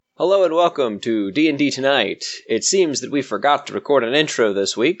Hello and welcome to D&D Tonight. It seems that we forgot to record an intro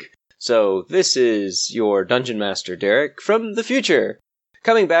this week, so this is your Dungeon Master, Derek, from the future,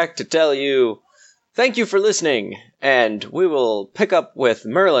 coming back to tell you thank you for listening, and we will pick up with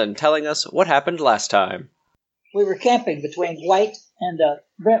Merlin telling us what happened last time. We were camping between White and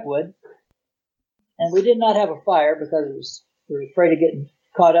Brentwood, and we did not have a fire because we were afraid of getting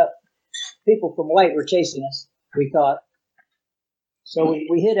caught up. People from White were chasing us, we thought. So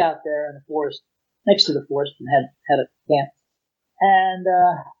we hid out there in the forest, next to the forest, and had a camp. And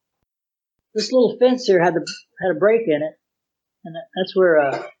this little fence here had a break in it, and that's where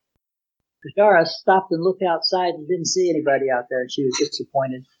Ashara stopped and looked outside and didn't see anybody out there, and she was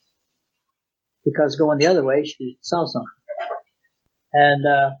disappointed because going the other way she saw something. And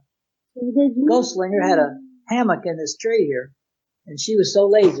Ghostslinger had a hammock in this tree here, and she was so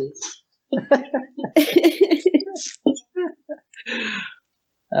lazy.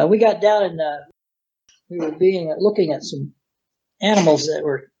 We got down and we were looking at some animals that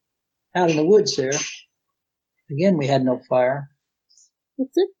were out in the woods there. Again, we had no fire.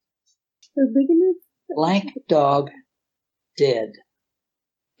 What's it? They're big enough? Blank dog dead.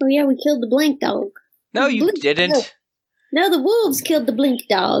 Oh yeah, we killed the blank dog. No, you didn't. No, the wolves killed the blink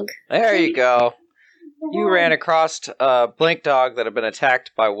dog. There you go. You ran across a blink dog that had been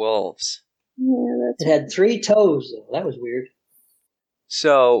attacked by wolves. Yeah, It had 3 toes, though. That was weird.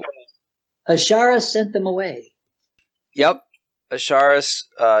 So, Ashara sent them away. yep, Asharis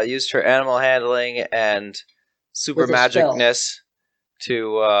used her animal handling and super With a spell. magicness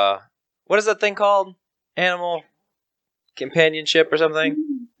to, what is that thing called? Animal companionship or something?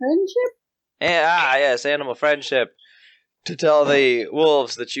 Friendship? Yes, animal friendship. To tell the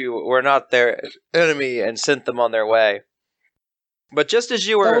wolves that you were not their enemy and sent them on their way. But just as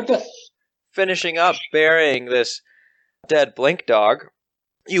you were finishing up burying this dead blink dog,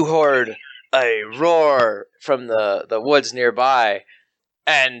 you heard a roar from the woods nearby,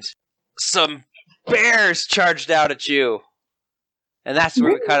 and some bears charged out at you. And that's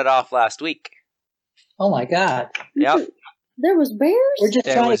where we cut it off last week. Oh my God! Yep. There was bears? We're just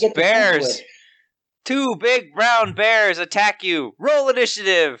There trying was to get bears. the 2 big brown bears attack you. Roll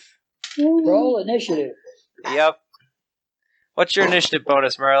initiative. roll initiative. Yep. What's your initiative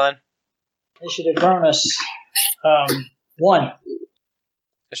bonus, Merlin? Initiative bonus 1.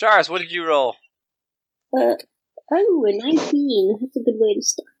 Asharis, what did you roll? Oh, a 19. That's a good way to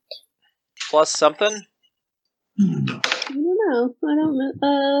start. Plus something? I don't know.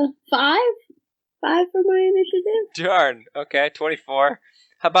 5? 5 for my initiative? Darn. Okay, 24.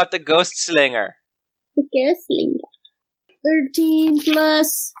 How about the ghost slinger? The Gessling. 13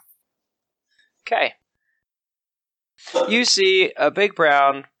 plus. Okay. You see a big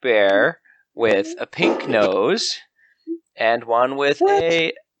brown bear with a pink nose and one with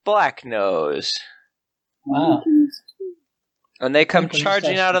a black nose. Wow. And they come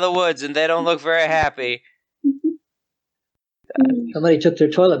charging out of the woods and they don't look very happy. Somebody took their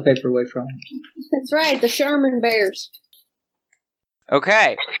toilet paper away from them. That's right, the Sherman bears.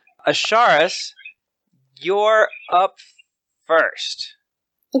 Okay. Asharis, you're up first.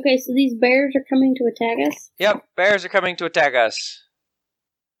 Okay, so these bears are coming to attack us? Yep, bears are coming to attack us.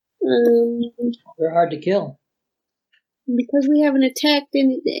 They're hard to kill. Because we haven't attacked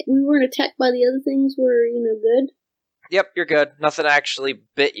we weren't attacked by the other things, we're, good? Yep, you're good. Nothing actually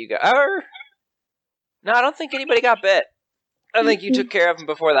bit you guys. No, I don't think anybody got bit. I think you took care of them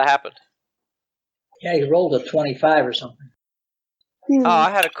before that happened. Yeah, he rolled a 25 or something. Oh, I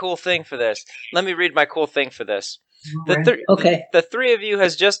had a cool thing for this. Let me read my cool thing for this. Okay. The 3 of you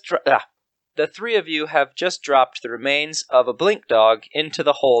the 3 of you have just dropped the remains of a blink dog into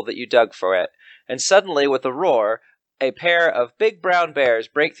the hole that you dug for it, and suddenly, with a roar, a pair of big brown bears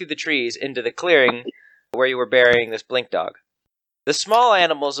break through the trees into the clearing where you were burying this blink dog. The small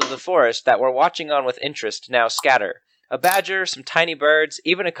animals of the forest that were watching on with interest now scatter. A badger, some tiny birds,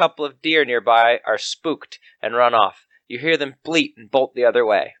 even a couple of deer nearby are spooked and run off. You hear them bleat and bolt the other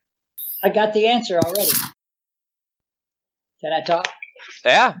way. I got the answer already. Can I talk?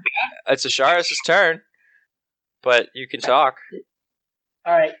 Yeah, it's Asharis' turn, but you can talk.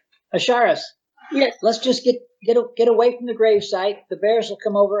 All right. Asharis, Yes. let's just get away from the gravesite. The bears will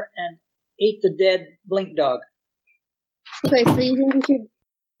come over and eat the dead blink dog. Okay, so you think we should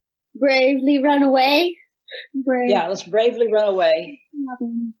bravely run away? Yeah, let's bravely run away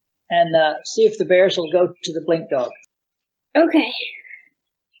and see if the bears will go to the blink dog. Okay.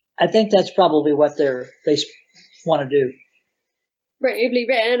 I think that's probably what they want to do. Bravely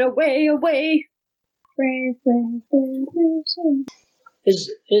ran away. Brave.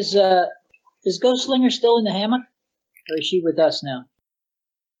 Is Ghostslinger still in the hammock, or is she with us now?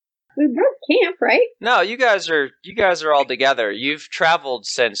 We broke camp, right? No, you guys are all together. You've traveled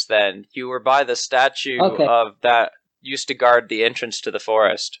since then. You were by the statue of that used to guard the entrance to the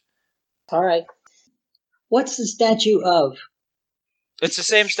forest. All right. What's the statue of? It's the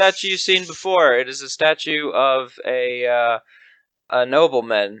same statue you've seen before. It is a statue of a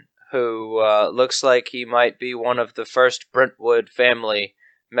nobleman who looks like he might be one of the first Brentwood family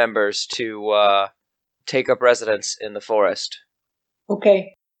members to take up residence in the forest.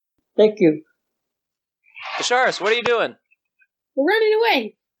 Okay. Thank you. Asharis, what are you doing? We're running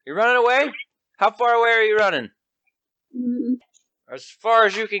away. You're running away? How far away are you running? As far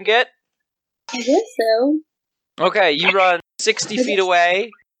as you can get? I guess so. Okay, you run 60 feet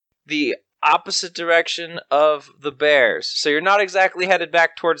away, the opposite direction of the bears. So you're not exactly headed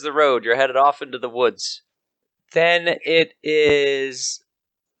back towards the road. You're headed off into the woods. Then it is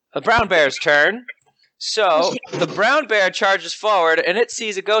a brown bear's turn. So the brown bear charges forward, and it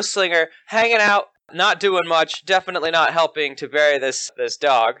sees a ghost slinger hanging out, not doing much, definitely not helping to bury this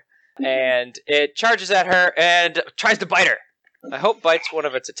dog. And it charges at her and tries to bite her. I hope bites one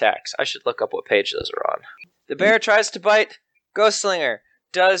of its attacks. I should look up what page those are on. The bear tries to bite. Ghost slinger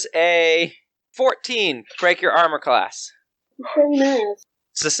does a 14 break your armor class. Same as.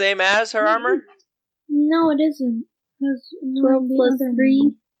 It's the same as her armor? No, it isn't. 12 plus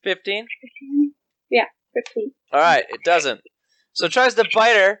 3. 15? Yeah, 15. Alright, it doesn't. So it tries to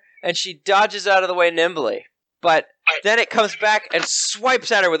bite her, and she dodges out of the way nimbly. But then it comes back and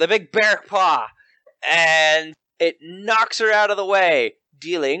swipes at her with a big bear paw. And it knocks her out of the way,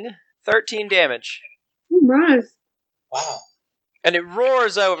 dealing 13 damage. Oh my. Wow. And it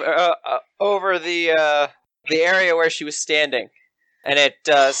roars over the area where she was standing. And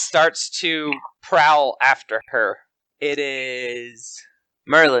it starts to prowl after her. It is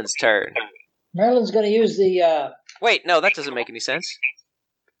Merlin's turn. Merlin's going to use the... Wait, no, that doesn't make any sense.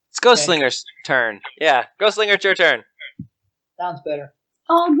 It's Ghostslinger's turn. Yeah, Ghostslinger, it's your turn. Sounds better.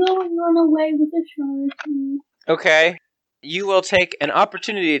 I'll go and run away with the shark. Okay. You will take an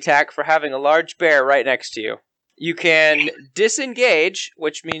opportunity attack for having a large bear right next to you. You can disengage,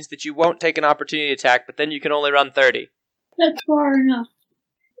 which means that you won't take an opportunity attack, but then you can only run 30. That's far enough.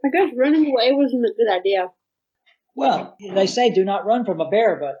 I guess running away wasn't a good idea. Well, they say do not run from a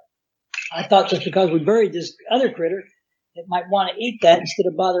bear, but I thought just because we buried this other critter, it might want to eat that instead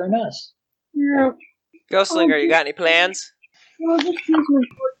of bothering us. Yeah. Ghostslinger, you got any plans? I'll just use my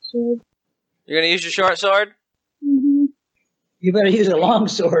short sword. You're going to use your short sword? Mm-hmm. You better use a long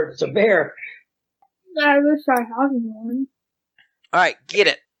sword. It's a bear. I wish I had one. Alright, get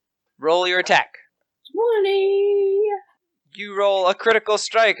it. Roll your attack. 20! You roll a critical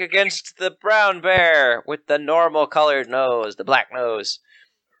strike against the brown bear with the normal colored nose, the black nose.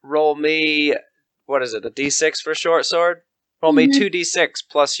 Roll me, what is it, a d6 for short sword? Roll me 2d6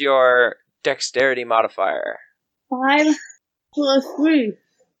 plus your dexterity modifier. 5 plus 3.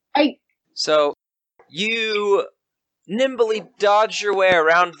 8. So, you nimbly dodge your way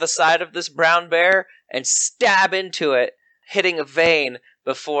around the side of this brown bear and stab into it, hitting a vein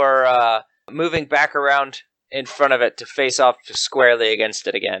before moving back around in front of it to face off squarely against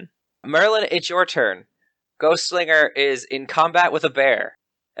it again. Merlin, it's your turn. Ghostslinger is in combat with a bear,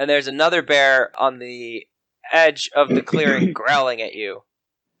 and there's another bear on the edge of the clearing growling at you.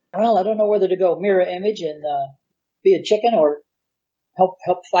 Well, I don't know whether to go mirror image and be a chicken or help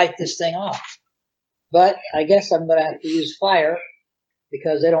fight this thing off. But I guess I'm going to have to use fire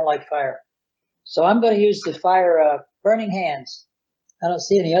because they don't like fire. So I'm going to use the fire burning hands. I don't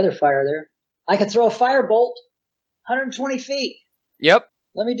see any other fire there. I can throw a firebolt 120 feet. Yep.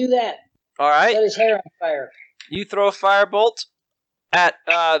 Let me do that. All right. Set his hair on fire. You throw a firebolt at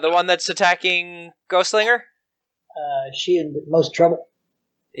the one that's attacking Ghostslinger? She in the most trouble.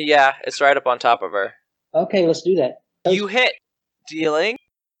 Yeah, it's right up on top of her. Okay, let's do that. You hit, dealing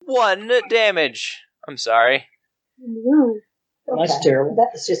 1 damage. I'm sorry. No. Okay. That's terrible.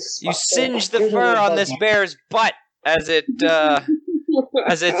 That's just You singe the fur on this bear's butt as it's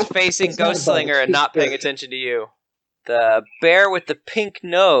facing It's not a bug, Ghostslinger it's and not paying spirit. attention to you. The bear with the pink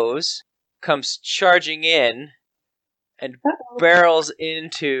nose comes charging in and barrels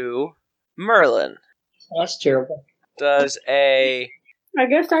into Merlin. That's terrible. Does a... I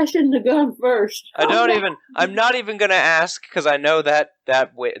guess I shouldn't have gone first. I'm not even gonna ask because I know that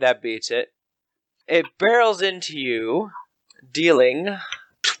beats it. It barrels into you, dealing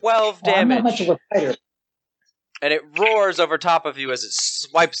 12 Well, I'm damage. not much of a fighter. And it roars over top of you as it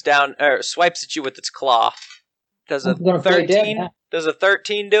swipes at you with its claw. Does a I'm gonna play dead 13? now. Does a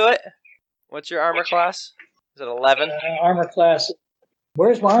 13 do it? What's your armor class? Is it 11? Armor class.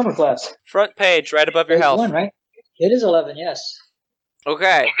 Where's my armor class? Front page, right above your There's health. 1, right? It is 11, yes.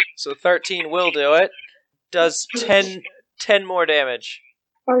 Okay, so 13 will do it. Does 10 more damage.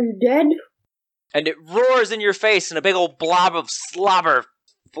 Are you dead? And it roars in your face, and a big old blob of slobber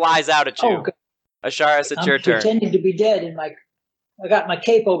flies out at you. Oh, God. Asharis, it's your I'm turn. pretending to be dead I got my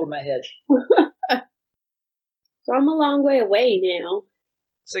cape over my head. So I'm a long way away now.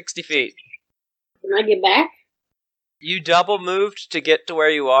 60 feet. Can I get back? You double moved to get to where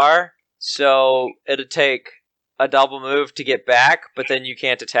you are, so it'll take a double move to get back, but then you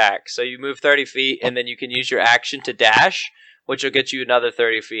can't attack. So you move 30 feet, and then you can use your action to dash, which will get you another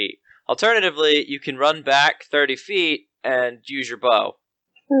 30 feet. Alternatively, you can run back 30 feet and use your bow.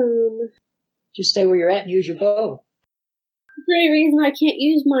 Just stay where you're at and use your bow. Is there any reason I can't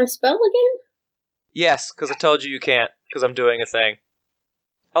use my spell again? Yes, because I told you can't, because I'm doing a thing.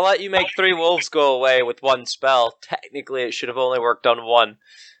 I'll let you make 3 wolves go away with 1 spell. Technically, it should have only worked on 1.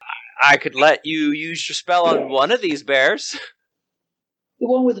 I could let you use your spell on one of these bears. The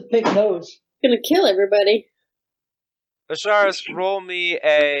one with the pink nose. Gonna kill everybody. Asharis, roll me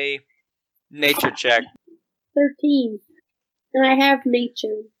a nature check. 13. And I have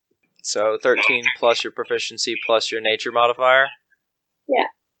nature. So 13 plus your proficiency plus your nature modifier? Yeah.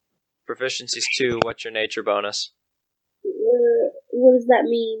 Proficiency's 2. What's your nature bonus? What does that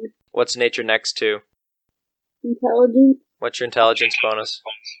mean? What's nature next to? Intelligence? What's your intelligence bonus?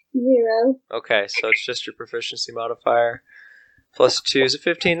 0. Okay, so it's just your proficiency modifier. Plus 2 is a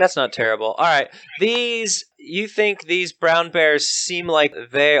 15. That's not terrible. Alright, you think these brown bears seem like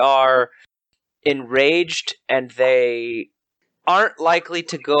they are enraged, and they aren't likely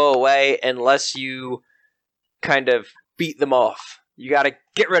to go away unless you kind of beat them off. You gotta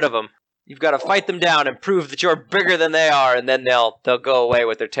get rid of them. You've got to fight them down and prove that you're bigger than they are, and then they'll go away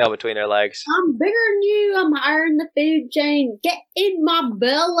with their tail between their legs. I'm bigger than you. I'm higher in the food chain. Get in my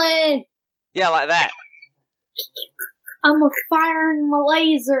belly. Yeah, like that. I'm firing my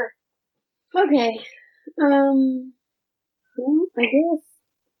laser. Okay. Well, I guess.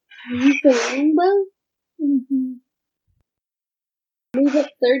 Use the longbow? Mm-hmm. Move up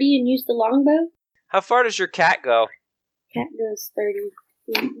 30 and use the longbow? How far does your cat go? Cat goes 30.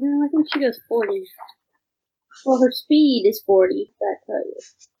 No, I think she goes 40. Well, her speed is 40, that tell you.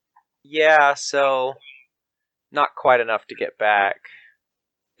 Yeah, so not quite enough to get back.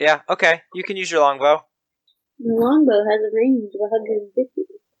 Yeah, okay. You can use your longbow. The longbow has a range of 150.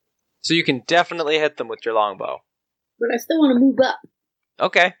 So you can definitely hit them with your longbow. But I still want to move up.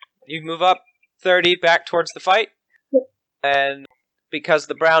 Okay. You move up 30 back towards the fight. Yep. And because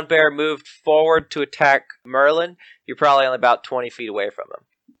the brown bear moved forward to attack Merlin, you're probably only about 20 feet away from him.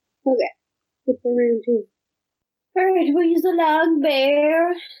 Okay. Put the round 2. Alright, we'll use the long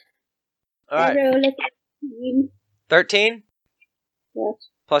bear. Alright. Roll it. 13? Yes.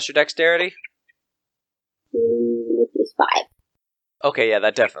 Plus your dexterity? Which is 5. Okay, yeah,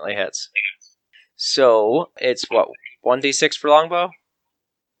 that definitely hits. So, it's what, 1d6 for longbow?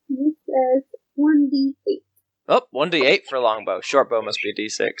 This says 1d8. Oh, 1d8 for longbow. Shortbow must be a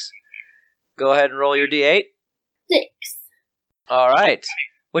d6. Go ahead and roll your d8. 6. Alright.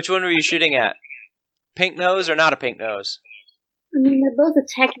 Which one were you shooting at? Pink nose or not a pink nose? I mean, they're both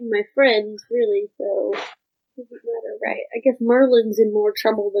attacking my friends, really, so it doesn't matter, right? I guess Merlin's in more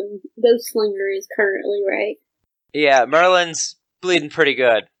trouble than Ghostslinger is currently, right? Yeah, Merlin's bleeding pretty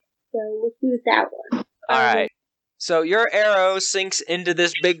good. So let's do that one. Alright. So your arrow sinks into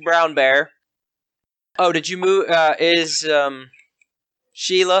this big brown bear. Oh, did you move? Is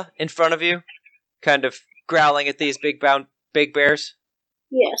Sheila in front of you? Kind of growling at these big bears?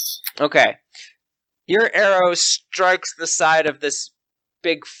 Yes. Okay. Your arrow strikes the side of this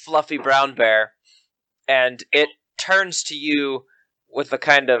big fluffy brown bear, and it turns to you with a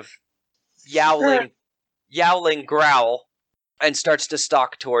kind of yowling growl and starts to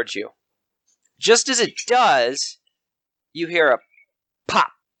stalk towards you. Just as it does, you hear a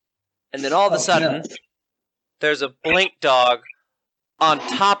pop, and then all of a sudden, there's a blink dog on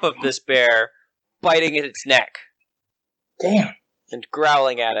top of this bear, biting at its neck. Damn. And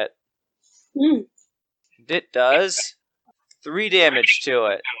growling at it. Mm. And it does 3 damage to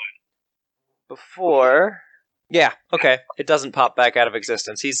it. Before... Yeah, okay. It doesn't pop back out of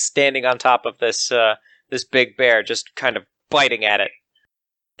existence. He's standing on top of this big bear, just kind of biting at it.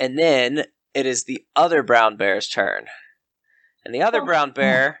 And then it is the other brown bear's turn. And the other brown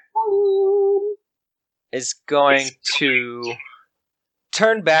bear is going to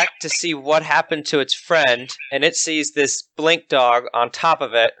turn back to see what happened to its friend, and it sees this blink dog on top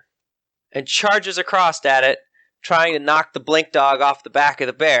of it, and charges across at it, trying to knock the blink dog off the back of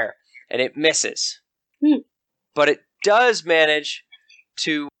the bear, and it misses. But it does manage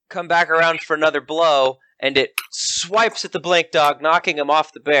to come back around for another blow, and it swipes at the blink dog, knocking him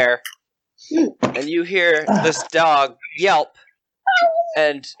off the bear. And you hear this dog yelp,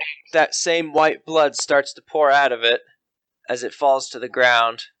 and that same white blood starts to pour out of it as it falls to the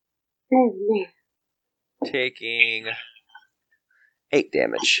ground, Oh, man. taking 8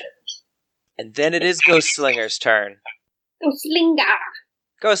 damage. And then it is Ghost Slinger's turn. Oh, Slinga!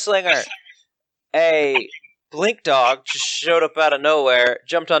 Ghost Slinger! A blink dog just showed up out of nowhere,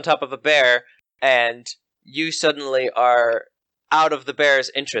 jumped on top of a bear, and you suddenly are out of the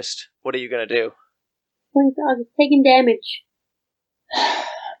bear's interest. What are you going to do? Blink dog is taking damage.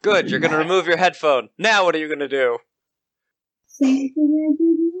 Good, you're going to remove your headphone. Now what are you going to do?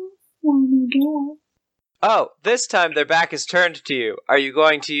 Oh, this time their back is turned to you. Are you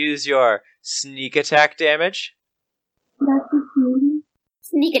going to use your sneak attack damage?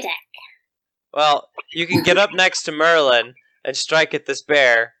 Sneak attack. Well, you can get up next to Merlin and strike at this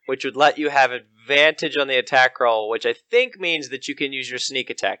bear, which would let you have advantage on the attack roll, which I think means that you can use your sneak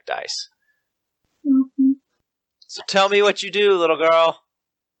attack dice. So tell me what you do, little girl.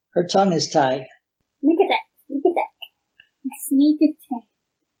 Her tongue is tied. Sneak attack. Sneak attack. Sneak attack.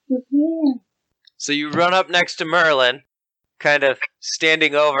 Yeah. So you run up next to Merlin, kind of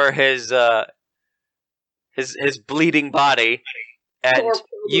standing over his bleeding body, and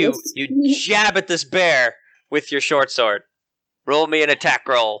you jab at this bear with your short sword. Roll me an attack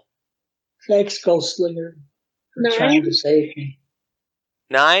roll. Thanks, Ghost Slinger, for 9. trying to save me.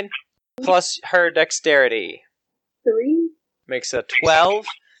 9 plus her dexterity 3. makes a 12.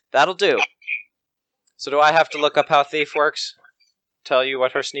 That'll do. So do I have to look up how Thief works? Tell you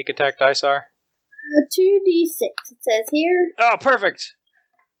what her sneak attack dice are? 2d6, it says here. Oh, perfect!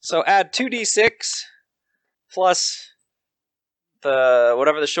 So add 2d6 plus the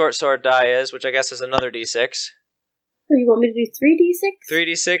whatever the short sword die is, which I guess is another d6. Or you want me to do 3d6?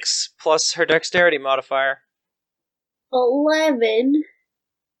 3d6 plus her dexterity modifier. 11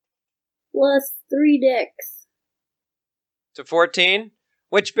 plus 3 dex. So 14.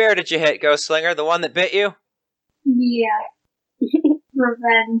 Which bear did you hit, Ghost Slinger? The one that bit you? Yeah.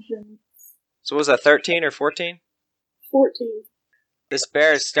 Revengeance. So what was that, 13 or 14? 14. This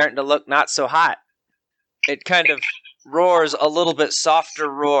bear is starting to look not so hot. It kind of roars a little bit softer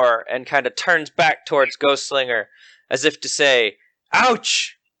roar and kind of turns back towards Ghost Slinger as if to say,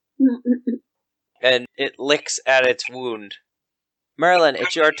 ouch! And it licks at its wound. Merlin,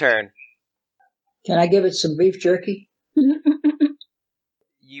 it's your turn. Can I give it some beef jerky?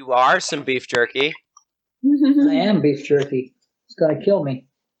 You are some beef jerky. I am beef jerky. It's going to kill me.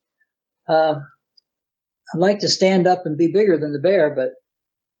 I'd like to stand up and be bigger than the bear, but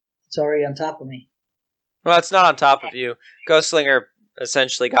it's already on top of me. Well, it's not on top of you. Ghost Slinger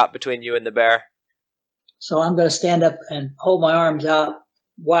essentially got between you and the bear. So I'm going to stand up and hold my arms out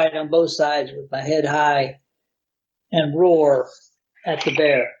wide on both sides with my head high and roar at the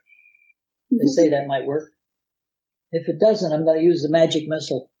bear. They say that might work. If it doesn't, I'm going to use the magic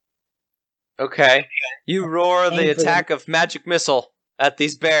missile. Okay. You roar the Aim for attack of magic missile at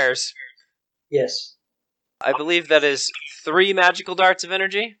these bears. Yes. I believe that is 3 magical darts of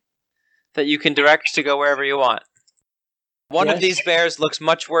energy that you can direct to go wherever you want. One of Yes. these bears looks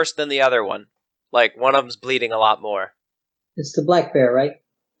much worse than the other one. Like, one of them's bleeding a lot more. It's the black bear, right?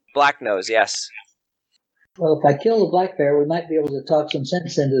 Black nose, yes. Well, if I kill the black bear, we might be able to talk some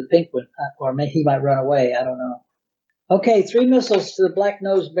sense into the pink one, or he might run away. I don't know. Okay, 3 missiles to the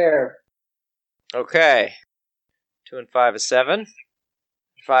black-nosed bear. Okay. 2 and 5 is 7.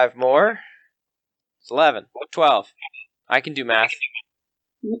 5 more. It's 11. 12. I can do math.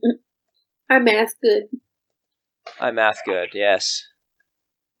 I'm math good. I'm math good, yes.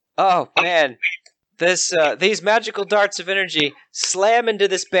 Oh, man. These magical darts of energy slam into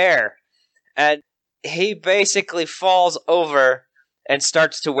this bear, and he basically falls over and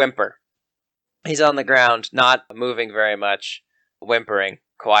starts to whimper. He's on the ground, not moving very much, whimpering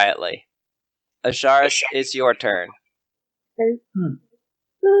quietly. Asharis, it's your turn. Let's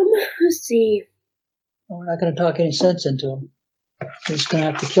see. Well, we're not going to talk any sense into him. We're just going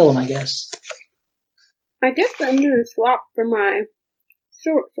to have to kill him, I guess. I guess I'm gonna swap for my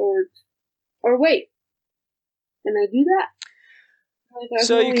short swords. Or wait. Can I do that?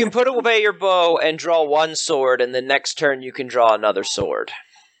 So you can put away your bow and draw 1 sword, and the next turn you can draw another sword.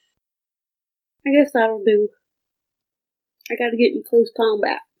 I guess that'll do. I gotta get in close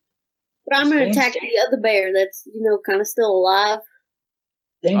combat. But I'm gonna attack the other bear that's, kind of still alive.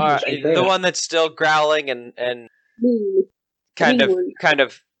 Dangerous bear. The one that's still growling and Ooh. kind Anyone.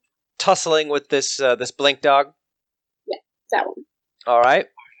 of tussling with this blink dog. Yeah, that one. All right.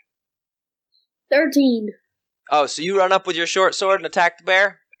 13. Oh, so you run up with your short sword and attack the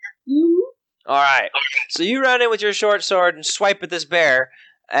bear? Mm-hmm. Alright, so you run in with your short sword and swipe at this bear,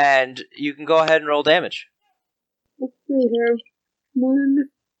 and you can go ahead and roll damage. Let's see here. One,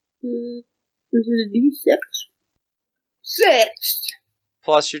 two, is it a D6? 6!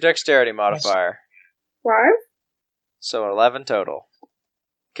 Plus your dexterity modifier. 5? So 11 total.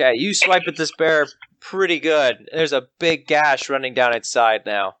 Okay, you swipe at this bear pretty good. There's a big gash running down its side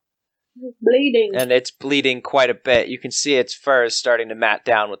now. It's bleeding. And it's bleeding quite a bit. You can see its fur is starting to mat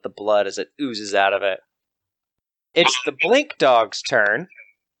down with the blood as it oozes out of it. It's the Blink Dog's turn.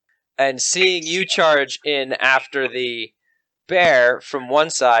 And seeing you charge in after the bear from one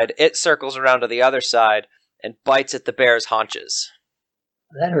side, it circles around to the other side and bites at the bear's haunches.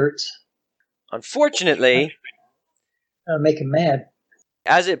 That hurts. Unfortunately, That'll make him mad.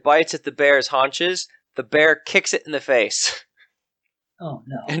 as it bites at the bear's haunches, the bear kicks it in the face. Oh,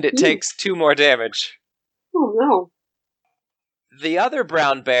 no. And it takes 2 more damage. Oh no. The other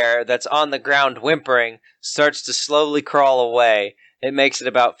brown bear that's on the ground whimpering starts to slowly crawl away. It makes it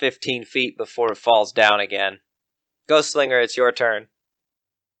about 15 feet before it falls down again. Ghostslinger, it's your turn.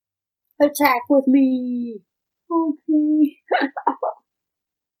 Attack with me. Okay.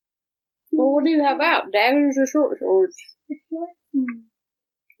 Well, what do you have out? Daggers or short swords? Okay,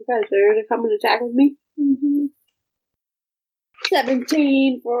 so you're gonna come and attack with me? Mm-hmm.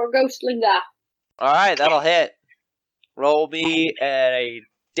 17 for Ghostlinger. Alright, that'll hit. Roll me a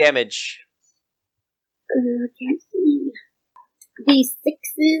damage. I can't see. These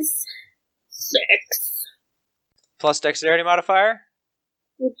 6s. 6. Plus dexterity modifier?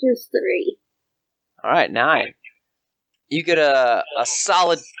 Which is 3. Alright, 9. You get a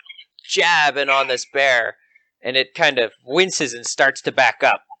solid jab in on this bear, and it kind of winces and starts to back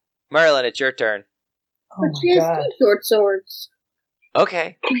up. Merlin, it's your turn. Oh, But she my has God. 2 short swords.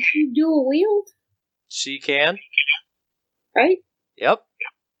 Okay. Can she dual wield? She can. Right? Yep.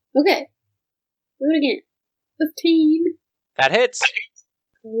 Okay. Do it again. 15. That hits.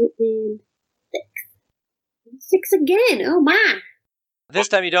 And 6. 6 again. Oh my. This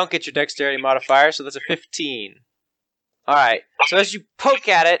time you don't get your dexterity modifier, so that's a 15. Alright, so as you poke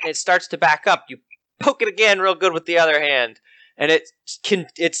at it, it starts to back up. You poke it again real good with the other hand, and it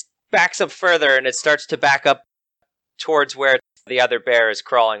backs up further, and it starts to back up towards where the other bear is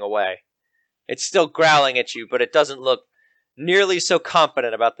crawling away. It's still growling at you, but it doesn't look nearly so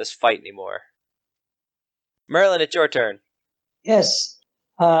confident about this fight anymore. Merlin, it's your turn. Yes.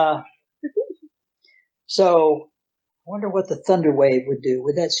 So, I wonder what the thunder wave would do.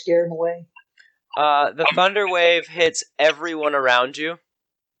 Would that scare him away? The thunder wave hits everyone around you.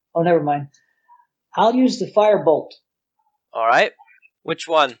 Oh, never mind. I'll use the firebolt. Alright. Which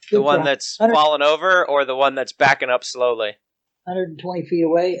one? The Good one job. that's 100 fallen over, or the one that's backing up slowly? 120 feet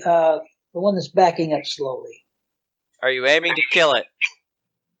away. The one that's backing up slowly. Are you aiming to kill it?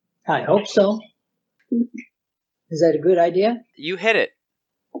 I hope so. Is that a good idea? You hit it.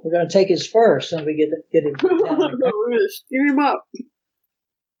 We're going to take his fur as soon as we get him down. We're gonna steer him up.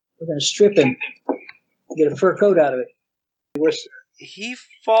 We're going to strip him, get a fur coat out of it. He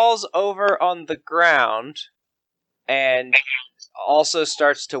falls over on the ground and also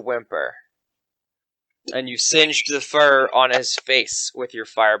starts to whimper. And you singed the fur on his face with your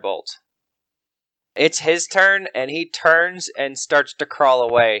firebolt. It's his turn, and he turns and starts to crawl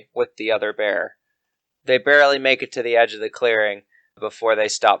away with the other bear. They barely make it to the edge of the clearing before they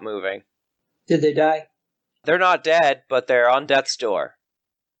stop moving. Did they die? They're not dead, but they're on death's door.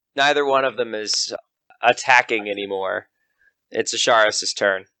 Neither one of them is attacking anymore. It's Asharis'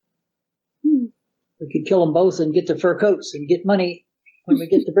 turn. We could kill them both and get the fur coats and get money when we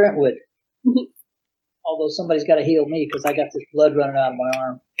get to Brentwood. Although somebody's got to heal me because I got this blood running out of my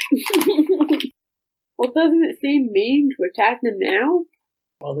arm. Well, doesn't it seem mean to attack them now?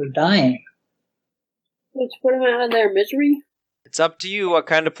 Well, they're dying. Let's put them out of their misery. It's up to you what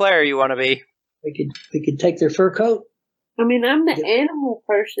kind of player you want to be. We could take their fur coat. I mean, I'm the Yeah. animal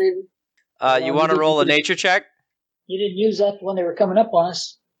person. You want to roll a nature check? You didn't use that when they were coming up on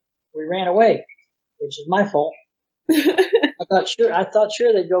us. We ran away, which is my fault. I thought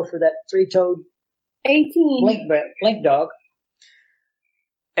sure they'd go for that 3-toed 18. blink dog.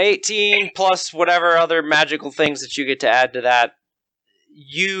 18 plus whatever other magical things that you get to add to that.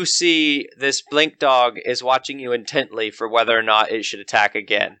 You see this blink dog is watching you intently for whether or not it should attack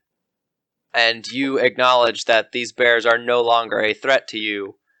again. And you acknowledge that these bears are no longer a threat to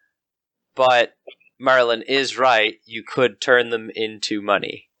you. But Merlin is right, you could turn them into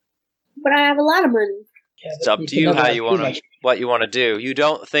money. But I have a lot of money. Yeah, It's up to you how you want to, what you want to do. You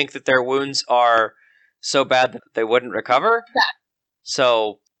don't think that their wounds are so bad that they wouldn't recover? Yeah.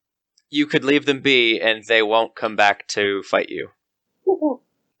 So you could leave them be and they won't come back to fight you.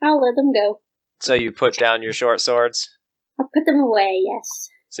 I'll let them go. So you put down your short swords? I'll put them away, yes.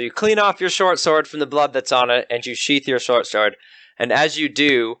 So you clean off your short sword from the blood that's on it, and you sheath your short sword. And as you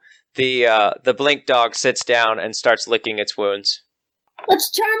do, the blink dog sits down and starts licking its wounds.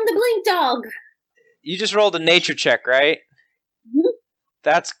 Let's charm the blink dog! You just rolled a nature check, right? Mm-hmm.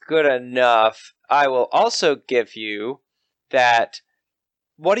 That's good enough. I will also give you that...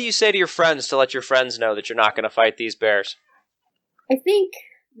 What do you say to your friends to let your friends know that you're not going to fight these bears? I think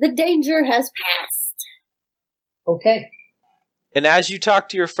the danger has passed. Okay. And as you talk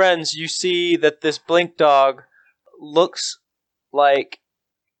to your friends, you see that this blink dog looks like...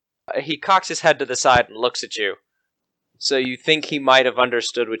 He cocks his head to the side and looks at you. So you think he might have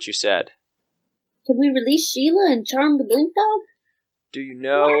understood what you said. Can we release Sheila and charm the blink dog? Do you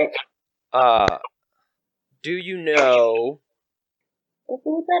know...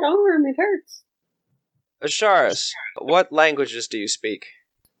 Careful with that arm, it hurts. Asharis, what languages do you speak?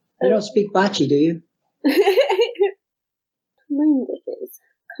 You don't speak Bachi, do you? Languages.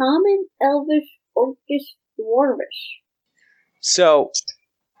 Common, Elvish, Orcish, Dwarvish. So,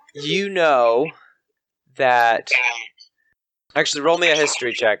 you know that... Actually, roll me a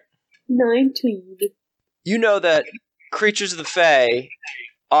history check. 19. You know that creatures of the Fae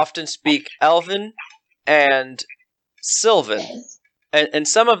often speak Elven and Sylvan. And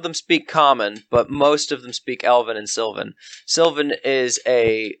some of them speak Common, but most of them speak Elven and Sylvan. Sylvan is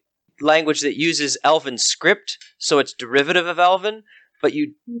a language that uses Elven script, so it's derivative of Elven, but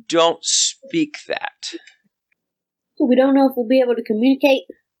you don't speak that. So we don't know if we'll be able to communicate?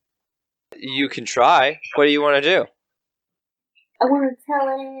 You can try. What do you want to do? I want to tell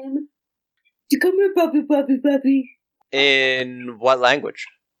him to come here, puppy, puppy, puppy. In what language?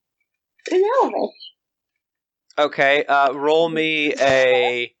 In Elvish. Okay, roll me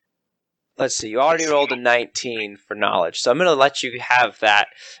a... Let's see, you already rolled a 19 for knowledge, so I'm going to let you have that.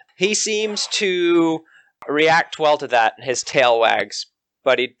 He seems to react well to that, and his tail wags,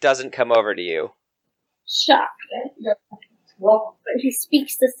 but he doesn't come over to you. Shocked. But he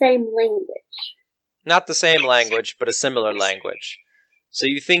speaks the same language. Not the same language, but a similar language. So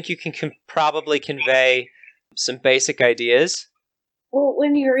you think you can probably convey some basic ideas? Well,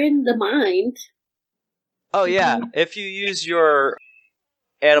 when you're in the mind... Oh yeah, if you use your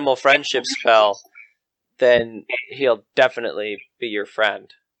animal friendship spell, then he'll definitely be your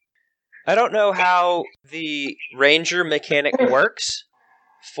friend. I don't know how the ranger mechanic works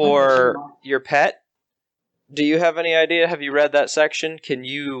for your pet. Do you have any idea? Have you read that section? Can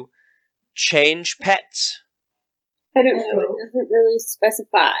you change pets? I don't know, it doesn't really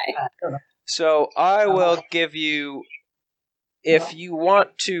specify. So I will give you, if you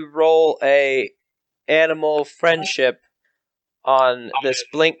want to roll a animal friendship on this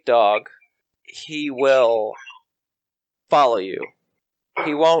blink dog, he will follow you.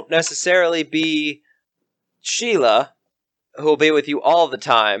 He won't necessarily be Sheila, who will be with you all the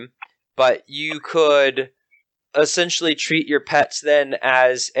time, but you could essentially treat your pets then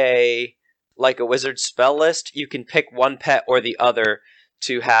as like a wizard spell list. You can pick one pet or the other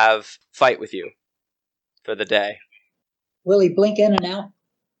to have fight with you for the day. Will he blink in and out?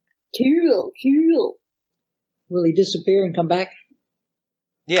 Cool. Will he disappear and come back?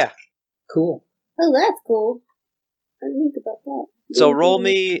 Yeah. Cool. Oh, that's cool. I didn't think about that. So roll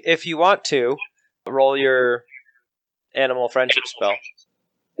me, if you want to, roll your animal friendship spell.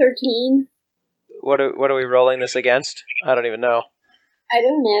 13. What are we rolling this against? I don't even know. I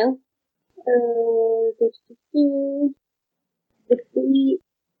don't know.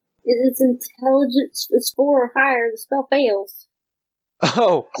 If its intelligence is 4 or higher, the spell fails.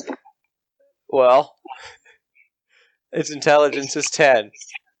 Oh. Well, its intelligence is 10.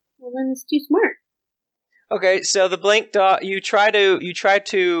 Well, then it's too smart. Okay, so the blink dog, you try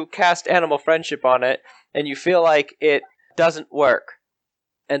to cast animal friendship on it, and you feel like it doesn't work.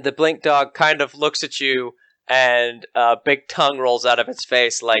 And the blink dog kind of looks at you, and a big tongue rolls out of its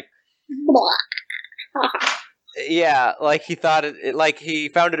face, like, yeah, like he thought like he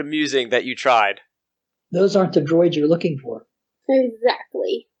found it amusing that you tried. Those aren't the droids you're looking for.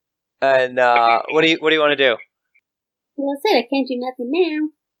 Exactly. And what do you want to do? Well, I said I can't do nothing now.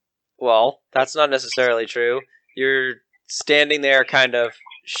 Well, that's not necessarily true. You're standing there kind of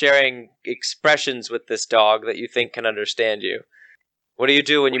sharing expressions with this dog that you think can understand you. What do you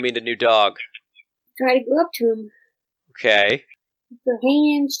do when you meet a new dog? Try to go up to him. Okay. With your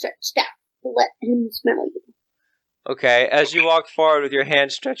hand stretched out to let him smell you. Okay, as you walk forward with your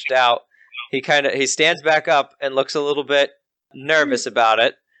hand stretched out, he stands back up and looks a little bit nervous about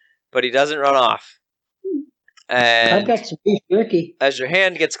it, but he doesn't run off. And I've got some beef jerky. As your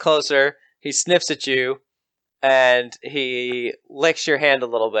hand gets closer, he sniffs at you, and he licks your hand a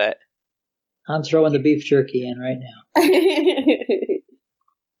little bit. I'm throwing the beef jerky in right now.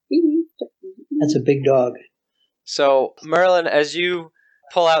 That's a big dog. So, Merlin, as you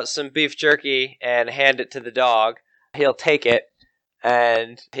pull out some beef jerky and hand it to the dog, he'll take it,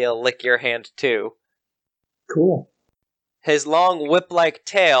 and he'll lick your hand too. Cool. His long whip-like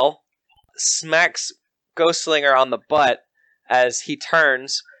tail smacks Ghostslinger on the butt as he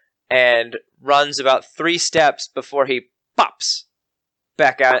turns and runs about 3 steps before he pops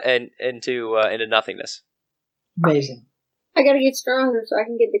back out into nothingness. Amazing. I gotta get stronger so I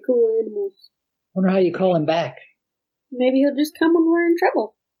can get the cool animals. Wonder how you call him back. Maybe he'll just come when we're in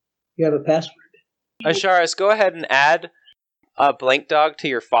trouble. You have a password? Asharis, go ahead and add a Blink Dog to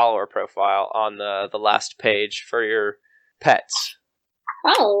your follower profile on the last page for your pets.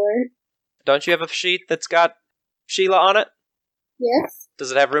 Follower? Don't you have a sheet that's got Sheila on it? Yes.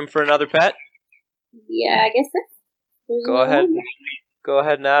 Does it have room for another pet? Yeah, I guess so. Go ahead. Go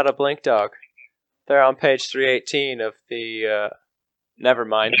ahead and add a Blink Dog. They're on page 318 of the, never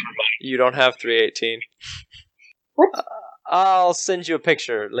mind. You don't have 318. What? I'll send you a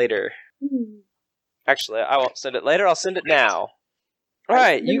picture later. Actually, I won't send it later. I'll send it now.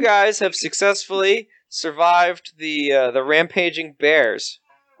 Alright, you guys have successfully survived the rampaging bears.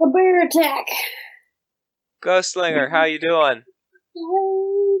 A bear attack. Ghostslinger, how you doing?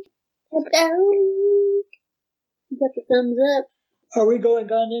 You got the thumbs up. Are we going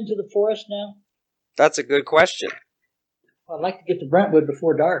on into the forest now? That's a good question. Well, I'd like to get to Brentwood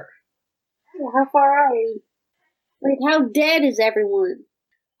before dark. How far are we? Wait, how dead is everyone?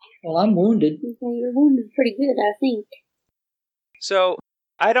 Well, I'm wounded. Okay, you're wounded pretty good, I think. So,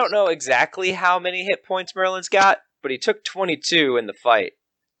 I don't know exactly how many hit points Merlin's got, but he took 22 in the fight.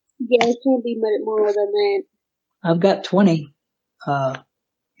 Yeah, it can't be much more than that. I've got 20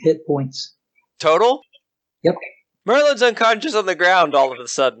 hit points. Total? Yep. Merlin's unconscious on the ground all of a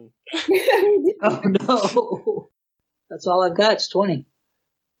sudden. Oh, no. That's all I've got. It's 20.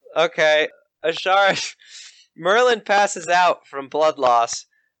 Okay, Ashara, Merlin passes out from blood loss,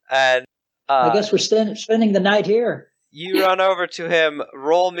 and I guess we're spending the night here. You run over to him,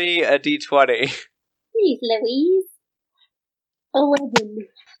 roll me a d20. Please, Louise. 11.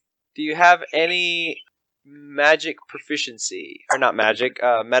 Do you have any magic proficiency? Or not magic,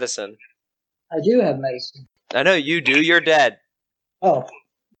 medicine. I do have medicine. I know you do, you're dead. Oh.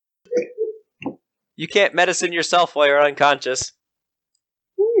 You can't medicine yourself while you're unconscious.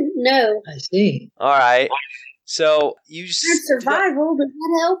 No. I see. Alright. So, you... survival, does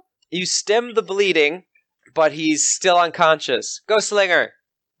that help? You stem the bleeding, but he's still unconscious. Ghostslinger,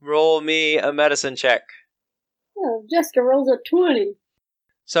 roll me a medicine check. Oh, Jessica rolls a 20.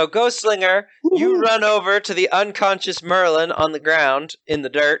 So, Ghostslinger, you run over to the unconscious Merlin on the ground, in the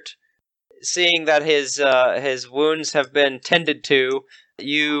dirt. Seeing that his wounds have been tended to,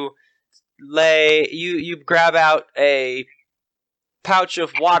 you grab out a pouch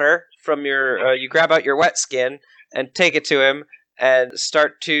of water from you grab out your wet skin and take it to him and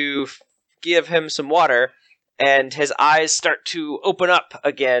start to give him some water, and his eyes start to open up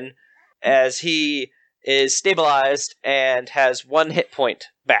again as he is stabilized and has 1 hit point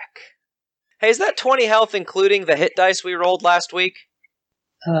back. Hey, is that 20 health including the hit dice we rolled last week?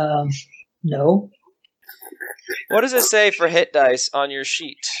 No. What does it say for hit dice on your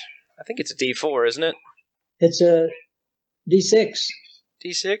sheet? I think it's a D4, isn't it? It's a D6.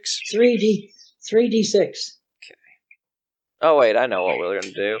 D6? 3D6. Okay. Oh, wait, I know what we're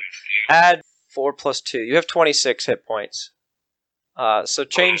going to do. Add 4 plus 2. You have 26 hit points. So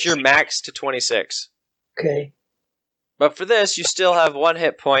change your max to 26. Okay. But for this, you still have 1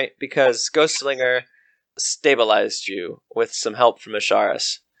 hit point because Ghostslinger stabilized you with some help from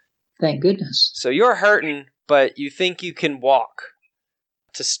Asharis. Thank goodness. So you're hurting, but you think you can walk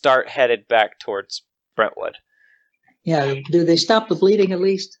to start headed back towards Brentwood. Yeah, do they stop the bleeding at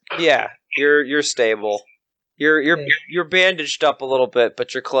least? Yeah, you're stable. You're bandaged up a little bit,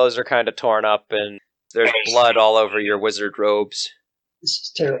 but your clothes are kind of torn up and there's blood all over your wizard robes. This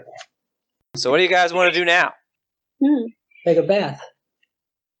is terrible. So what do you guys want to do now? Take a bath.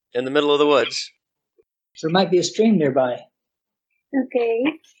 In the middle of the woods. There might be a stream nearby. Okay.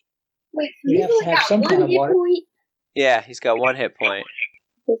 Wait, We have to have some kind of water. Point? Yeah, he's got 1 hit point.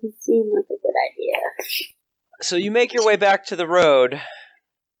 Doesn't seem like a good idea. So you make your way back to the road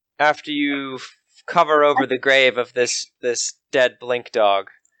after you cover over the grave of this dead blink dog.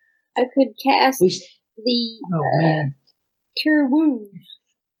 I could cast the man. Cure Wounds.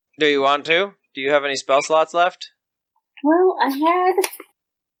 Do you want to? Do you have any spell slots left? Well, I had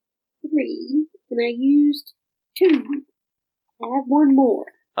 3, and I used 2. I have 1 more.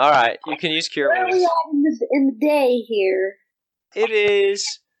 Alright, you can use Cure Where are we Wounds. at in the day here? It is,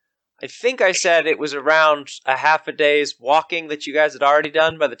 I think I said it was around a half a day's walking that you guys had already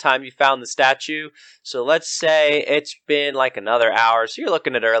done by the time you found the statue. So let's say it's been like another hour. So you're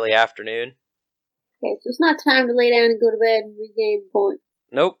looking at early afternoon. Okay, so it's not time to lay down and go to bed and regain points.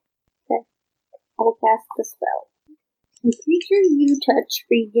 Nope. Okay. I will cast the spell. The creature you touch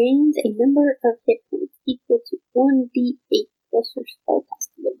regains a number of hit points equal to 1d8 plus your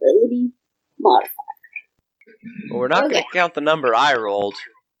spellcasting ability modifier. Well, we're not going to count the number I rolled.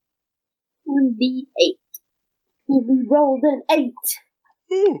 1d8. We rolled an 8.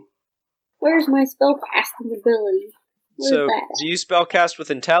 Ooh. Where's my spellcasting ability? Where's So, that? do you spellcast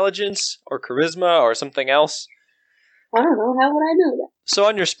with intelligence or charisma or something else? I don't know. How would I know that? So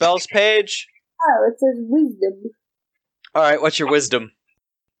on your spells page... Oh, it says wisdom. Alright, what's your wisdom?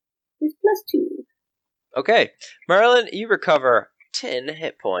 It's +2. Okay. Merlin, you recover 10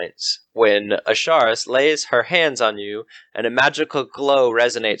 hit points when Asharis lays her hands on you and a magical glow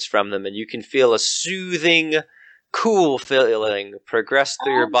resonates from them, and you can feel a soothing, cool feeling progress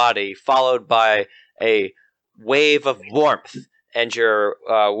through your body, followed by a wave of warmth, and your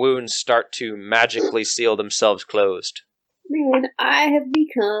wounds start to magically seal themselves closed. Man, I have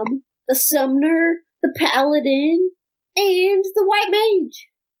become the summoner, the paladin, and the white mage.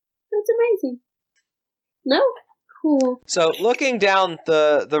 That's amazing. No? Cool. So, looking down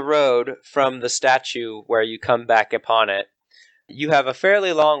the road from the statue where you come back upon it, you have a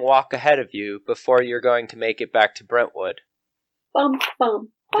fairly long walk ahead of you before you're going to make it back to Brentwood. Bum, bum,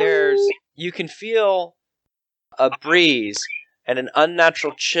 bum. You can feel a breeze and an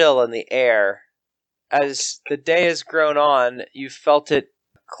unnatural chill in the air. As the day has grown on, you've felt it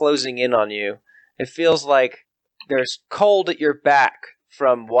closing in on you. It feels like there's cold at your back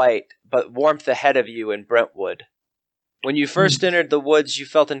from White, but warmth ahead of you in Brentwood. When you first entered the woods, you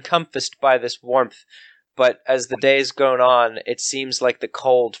felt encompassed by this warmth, but as the day's gone on, it seems like the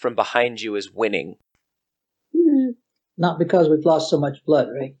cold from behind you is winning. Not because we've lost so much blood,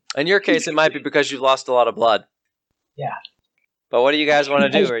 right? In your case, it might be because you've lost a lot of blood. Yeah. But what do you guys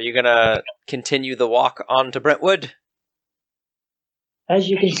want to do? Are you going to continue the walk on to Brentwood? As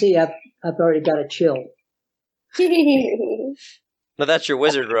you can see, I've already got a chill. No, that's your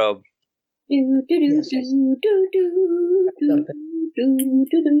wizard robe. Yes.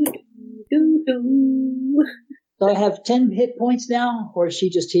 So I have 10 hit points now, or she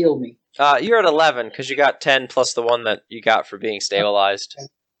just healed me? You're at 11, because you got 10 plus the one that you got for being stabilized.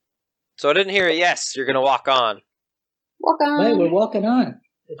 So I didn't hear a yes. You're going to walk on. Walk on. Right, we're walking on.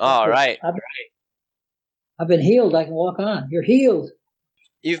 All right. I've been healed. I can walk on. You're healed.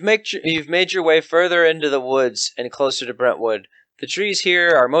 You've made your way further into the woods and closer to Brentwood. The trees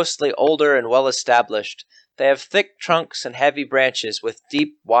here are mostly older and well established. They have thick trunks and heavy branches with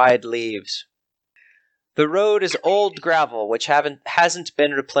deep, wide leaves. The road is old gravel, which hasn't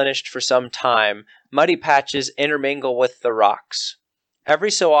been replenished for some time. Muddy patches intermingle with the rocks.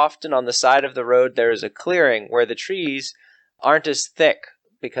 Every so often on the side of the road there is a clearing where the trees aren't as thick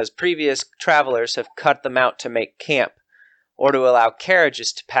because previous travelers have cut them out to make camp, or to allow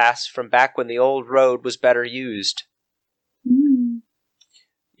carriages to pass from back when the old road was better used.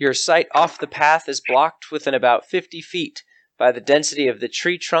 Your sight off the path is blocked within about 50 feet by the density of the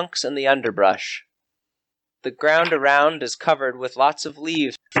tree trunks and the underbrush. The ground around is covered with lots of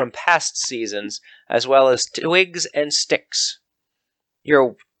leaves from past seasons, as well as twigs and sticks.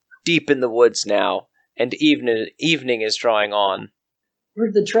 You're deep in the woods now, and evening is drawing on.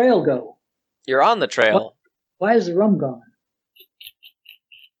 Where'd the trail go? You're on the trail. Why is the rum gone?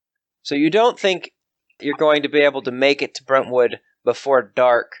 So you don't think you're going to be able to make it to Brentwood before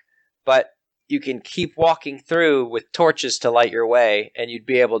dark, but you can keep walking through with torches to light your way, and you'd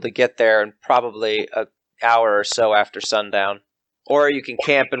be able to get there in probably an hour or so after sundown. Or you can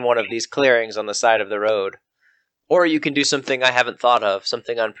camp in one of these clearings on the side of the road. Or you can do something I haven't thought of,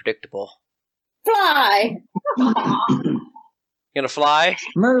 something unpredictable. Fly! You gonna fly?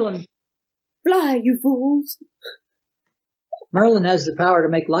 Merlin Fly, you fools! has the power to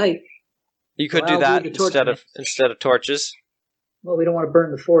make light. You could Well, do I'll that do the torch instead of torches. Well, we don't want to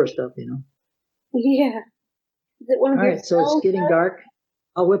burn the forest up, you know. Yeah. Is it one of All your right, so it's spells, getting though? dark.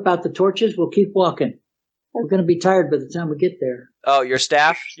 I'll whip out the torches. We'll keep walking. We're going to be tired by the time we get there. Oh, your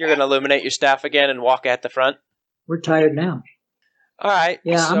staff? You're gonna illuminate your staff again and walk at the front? We're tired now. Alright,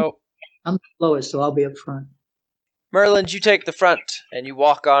 Yeah, so I'm the lowest, so I'll be up front. Merlin, you take the front, and you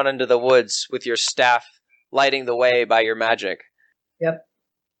walk on into the woods with your staff lighting the way by your magic. Yep.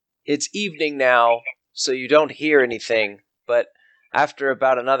 It's evening now, so you don't hear anything, but after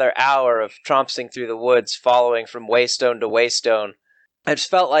about another hour of tromping through the woods, following from waystone to waystone, it's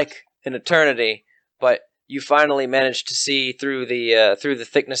felt like an eternity, but you finally manage to see through the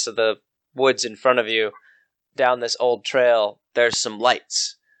thickness of the woods in front of you, down this old trail, there's some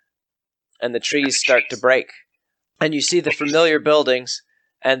lights. And the trees start to break. And you see the familiar buildings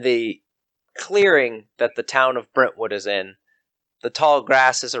and the clearing that the town of Brentwood is in. The tall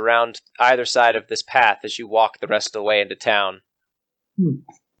grass is around either side of this path as you walk the rest of the way into town.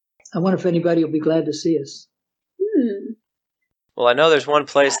 I wonder if anybody will be glad to see us. Well, I know there's one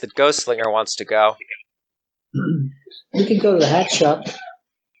place that Ghostslinger wants to go. We can go to the hat shop.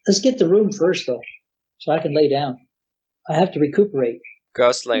 Let's get the room first, though, so I can lay down. I have to recuperate.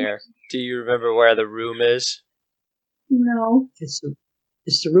 Ghostslinger, do you remember where the room is? No. It's the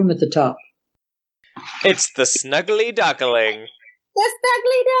room at the top. It's the Snuggly Duckling. The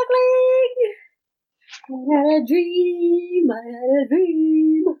Snuggly Duckling! I had a dream.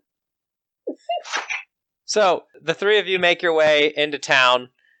 So, the three of you make your way into town,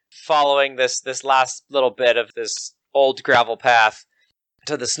 following this last little bit of this old gravel path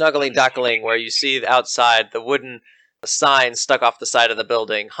to the Snuggly Duckling, where you see outside the wooden sign stuck off the side of the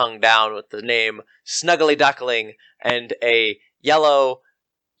building, hung down with the name Snuggly Duckling and a yellow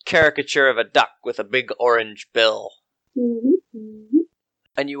caricature of a duck with a big orange bill.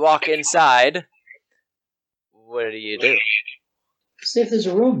 And you walk inside. What do you do? See if there's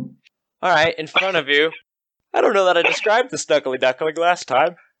a room. All right, in front of you. I don't know that I described the Snuggly Duckling last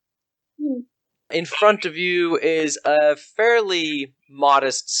time. In front of you is a fairly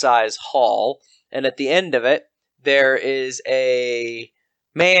modest-sized hall, and at the end of it, there is a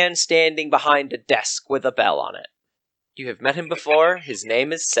man standing behind a desk with a bell on it. You have met him before. His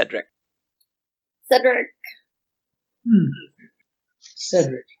name is Cedric. Cedric.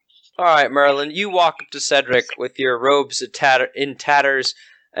 Cedric. All right, Merlin, you walk up to Cedric with your robes in tatters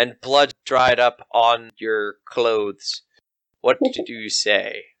and blood dried up on your clothes. What do you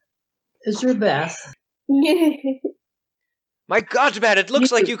say? Is there a bath? My God, man, it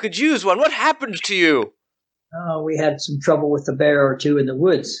looks like you could use one. What happened to you? Oh, we had some trouble with a bear or two in the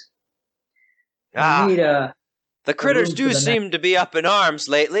woods. We need the critters room do for the seem to be up in arms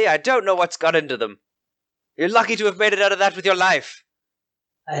lately. I don't know what's got into them. You're lucky to have made it out of that with your life.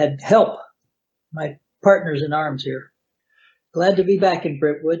 I had help. My partner's in arms here. Glad to be back in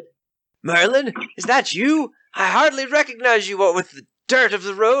Brentwood. Merlin, is that you? I hardly recognize you, what with the dirt of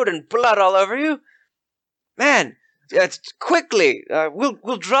the road and blood all over you. Man, quickly,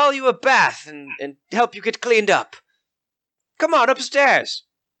 we'll draw you a bath and help you get cleaned up. Come on, upstairs.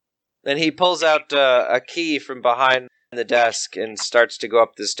 Then he pulls out a key from behind the desk and starts to go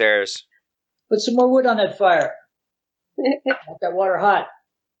up the stairs. Put some more wood on that fire. Want that water hot.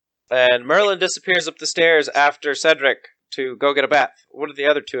 And Merlin disappears up the stairs after Cedric to go get a bath. What do the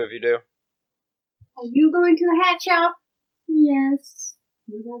other two of you do? Are you going to the hat shop? Yes.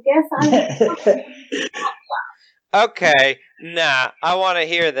 I guess I'm... Okay, nah, I want to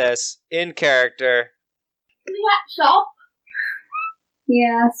hear this in character. The hat shop?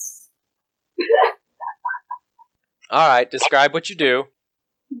 Yes. Alright, describe what you do.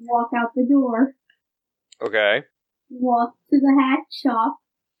 Walk out the door. Okay. Walk to the hat shop.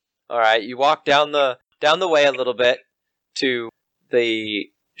 Alright, you walk down the way a little bit to the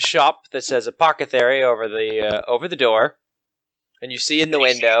shop that says apothecary over the door, and you see in the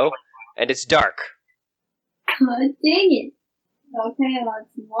window, and it's dark. God dang it. Okay, let's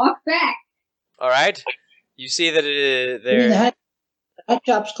walk back. Alright, you see that You mean there. the hat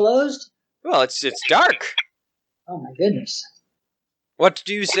shop's closed? Well, it's dark. Oh, my goodness. What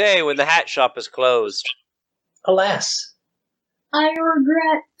do you say when the hat shop is closed? Alas. I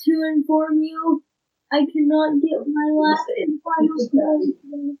regret to inform you, I cannot get my last and final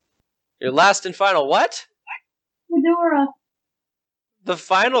Your last and final what? fedora. The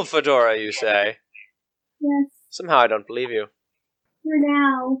final fedora, you say? Yes, Somehow I don't believe you. for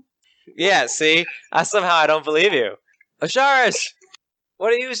now. Yeah, see? Somehow I don't believe you. Osharis,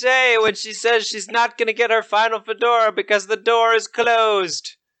 what do you say when she says she's not going to get her final fedora because the door is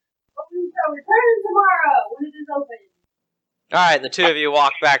closed? We shall return tomorrow when it is open. Alright, the two of you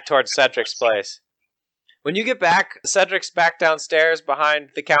walk back towards Cedric's place. When you get back, Cedric's back downstairs behind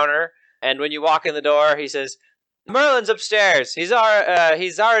the counter, and when you walk in the door, he says, Merlin's upstairs. He's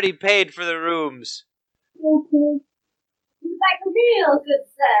already paid for the rooms. Okay. Like real good,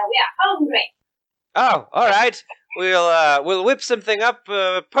 sir. We are hungry. Oh, alright. We'll whip something up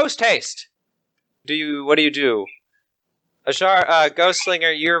post haste. What do you do?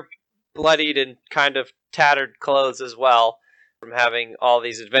 Ghostslinger, you're bloodied and kind of tattered clothes as well from having all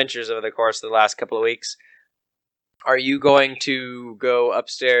these adventures over the course of the last couple of weeks. Are you going to go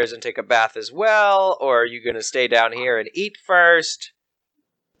upstairs and take a bath as well, or are you going to stay down here and eat first?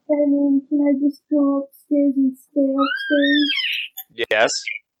 I mean, can I just go upstairs and stay upstairs? Yes.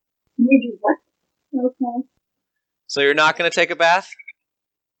 Maybe what? Okay. So you're not going to take a bath?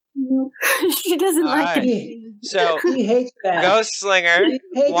 No. She doesn't All like right. it. So He hates baths. Ghost Slinger He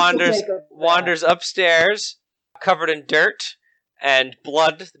hates to wanders take a bath. wanders upstairs, covered in dirt and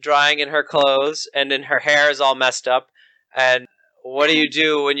blood drying in her clothes, and then her hair is all messed up. And what do you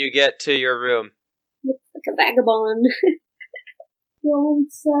do when you get to your room? Looks like a vagabond. Go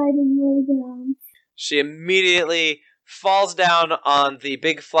inside and lay down. She immediately falls down on the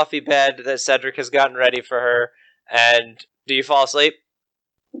big fluffy bed that Cedric has gotten ready for her. And do you fall asleep?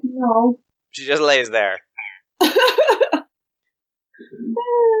 No. She just lays there.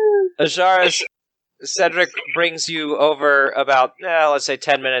 Asharis, Cedric brings you over about, let's say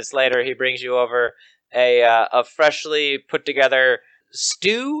 10 minutes later, he brings you over a freshly put together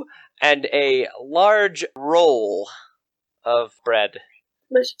stew and a large roll of bread.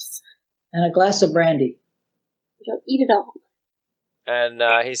 Delicious. And a glass of brandy. Don't eat it all. And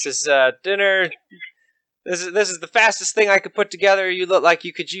he says, dinner, this is the fastest thing I could put together. You look like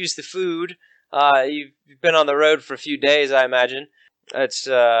you could use the food. You've been on the road for a few days, I imagine. It's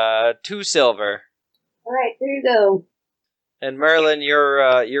 2 silver. Alright, there you go. And Merlin,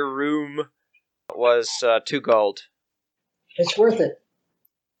 your room was 2 gold. It's worth it.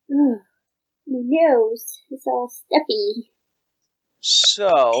 Ugh. My nose is all stuffy.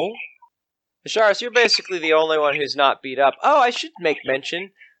 So, Asharis, you're basically the only one who's not beat up. Oh, I should make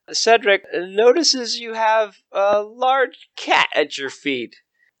mention. Cedric notices you have a large cat at your feet.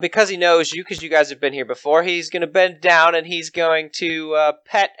 Because he knows you, because you guys have been here before, he's going to bend down and he's going to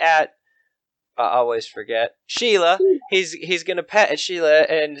pet at... I always forget. Sheila. He's going to pet at Sheila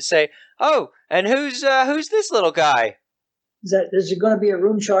and say, "Oh, and who's this little guy?" Is there going to be a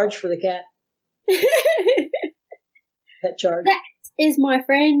room charge for the cat? Pet charge? That is my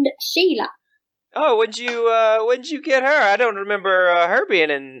friend Sheila. Oh, when'd you get her? I don't remember her being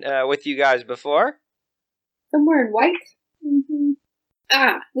in with you guys before. Somewhere in White.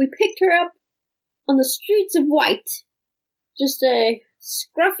 Mm-hmm. We picked her up on the streets of White. Just a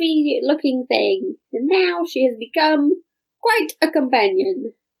scruffy-looking thing. And now she has become quite a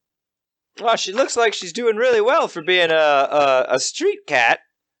companion. Well, she looks like she's doing really well for being a street cat.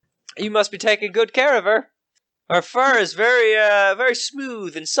 You must be taking good care of her. Her fur is very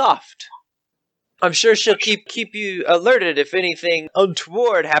smooth and soft. I'm sure she'll keep you alerted if anything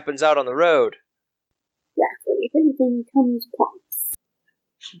untoward happens out on the road. Exactly. If anything comes upon us.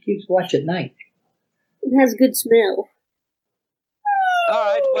 She keeps watch at night. It has a good smell. All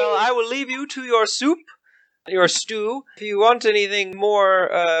right, well, I will leave you to your soup, your stew. If you want anything more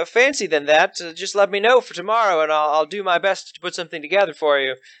fancy than that, just let me know for tomorrow, and I'll do my best to put something together for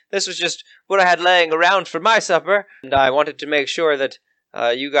you. This was just what I had laying around for my supper, and I wanted to make sure that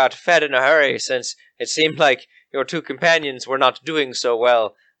you got fed in a hurry, since it seemed like your 2 companions were not doing so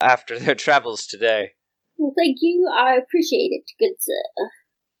well after their travels today. Well, thank you. I appreciate it, good sir.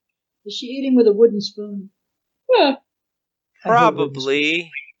 Is she eating with a wooden spoon? Yeah.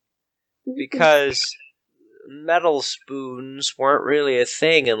 Probably, because metal spoons weren't really a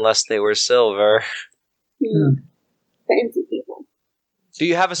thing unless they were silver. Fancy people. Do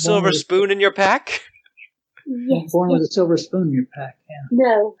you have a silver spoon in your pack? Yes. Born with a silver spoon in your pack, yeah.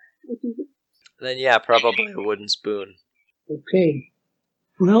 No. Then yeah, probably a wooden spoon. Okay.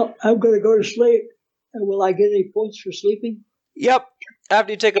 Well, I'm going to go to sleep. Will I get any points for sleeping? Yep.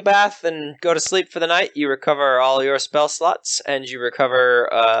 After you take a bath and go to sleep for the night, you recover all your spell slots, and you recover,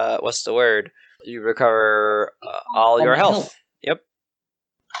 what's the word? You recover all your health. Yep.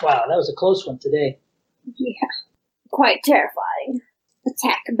 Wow, that was a close one today. Yeah. Quite terrifying.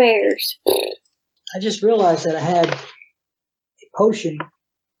 Attack bears. I just realized that I had a potion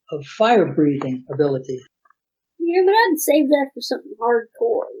of fire breathing ability. Yeah, but I'd save that for something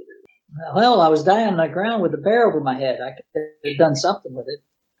hardcore. Well, I was dying on the ground with a bear over my head. I could have done something with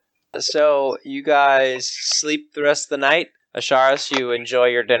it. So you guys sleep the rest of the night. Asharis, you enjoy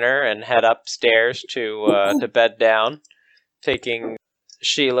your dinner and head upstairs to bed down, taking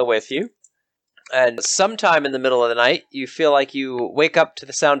Sheila with you. And sometime in the middle of the night, you feel like you wake up to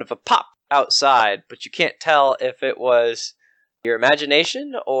the sound of a pop outside, but you can't tell if it was your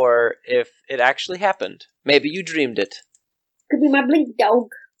imagination or if it actually happened. Maybe you dreamed it. Could be my blink dog.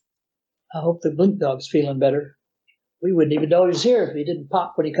 I hope the blink dog's feeling better. We wouldn't even know he's here if he didn't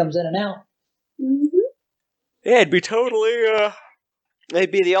pop when he comes in and out. Mm-hmm. Yeah, it'd be totally,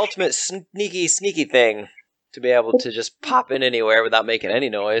 it'd be the ultimate sneaky thing to be able to just pop in anywhere without making any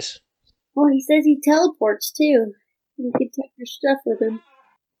noise. Well, he says he teleports, too. You could take your stuff with him.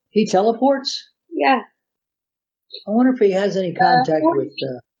 He teleports? Yeah. I wonder if he has any contact with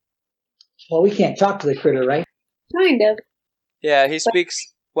Well, we can't talk to the critter, right? Kind of. Yeah, he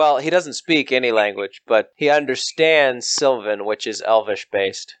speaks. Well, he doesn't speak any language, but he understands Sylvan, which is Elvish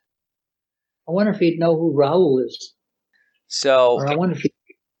based. I wonder if he'd know who Raoul is. So Or I wonder if he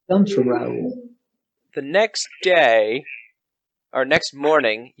comes from Raoul. the next day, or next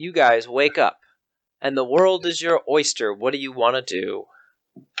morning, you guys wake up, and the world is your oyster. What do you want to do?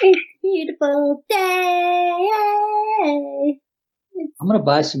 It's a beautiful day. I'm going to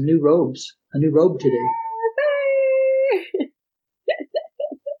buy some new robes. A new robe today.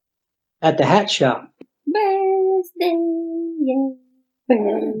 At the hat shop. Birthday.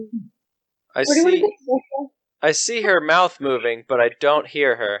 I see her mouth moving, but I don't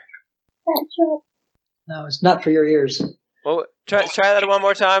hear her. Hat shop. No, it's not for your ears. Well, try that one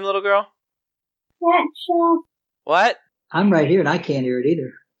more time, little girl. Hat shop. What? I'm right here and I can't hear it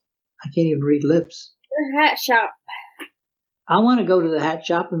either. I can't even read lips. The hat shop. I want to go to the hat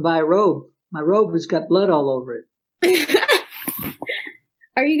shop and buy a robe. My robe has got blood all over it.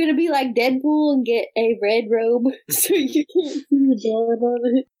 Are you gonna be like Deadpool and get a red robe so you can't see the blood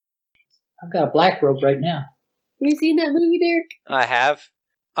on it? I've got a black robe right now. Have you seen that movie, Derek? I have.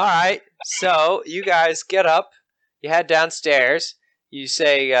 All right, so you guys get up, you head downstairs, you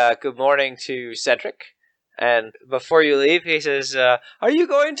say good morning to Cedric, and before you leave, he says, are you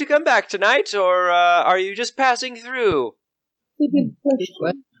going to come back tonight, or are you just passing through? Good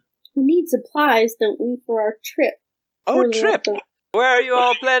question. We need supplies, don't we, for our trip? Oh, trip! Where are you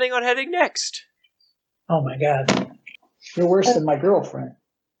all planning on heading next? Oh my God. You're worse than my girlfriend.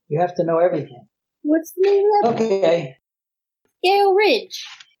 You have to know everything. What's the name of that? Okay. Gale Ridge.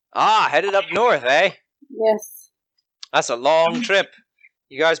 Ah, headed up north, eh? Yes. That's a long trip.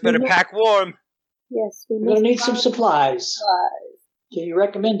 You guys better pack warm. Yes, We're going to need some supplies. Can you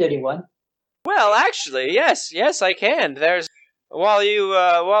recommend anyone? Well, actually, yes, I can. There's while you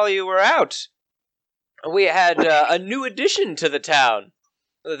were out, we had a new addition to the town.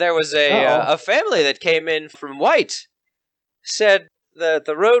 There was a family that came in from White. Said that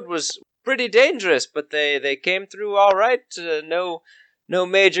the road was pretty dangerous, but they came through all right. No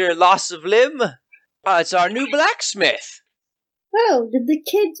major loss of limb. It's our new blacksmith. Oh, did the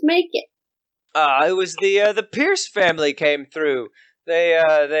kids make it? It was the Pierce family came through.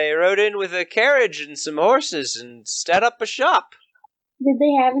 They rode in with a carriage and some horses and set up a shop. Did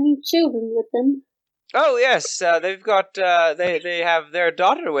they have any children with them? Oh yes, they've got they have their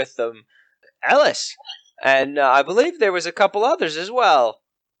daughter with them, Alice, and I believe there was a couple others as well.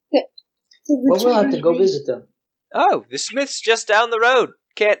 Good. So Well, we'll have to go visit them. Oh, the Smith's just down the road.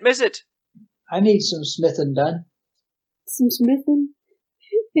 Can't miss it. I need some smithing done. Some smithing.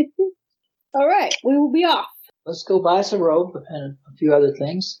 All right, we will be off. Let's go buy some robe and a few other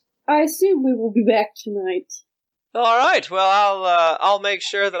things. I assume we will be back tonight. All right. Well, I'll make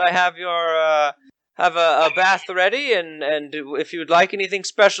sure that I have your have a bath ready, and if you would like anything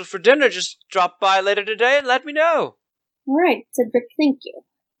special for dinner, just drop by later today and let me know. All right, Cedric, thank you.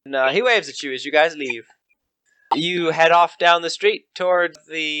 And he waves at you as you guys leave. You head off down the street toward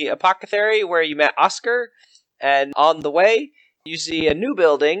the apothecary where you met Oscar, and on the way, you see a new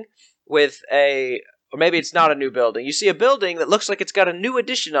building with or maybe it's not a new building. You see a building that looks like it's got a new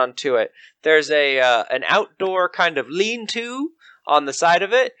addition onto it. There's an outdoor kind of lean-to on the side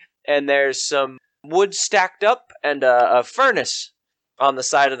of it, and there's some wood stacked up and a furnace on the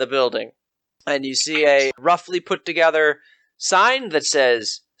side of the building. And you see a roughly put together sign that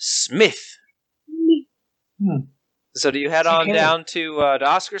says Smith. So do you head on down to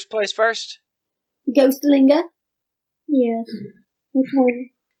Oscar's place first? Ghostlinga? Yes. Which one?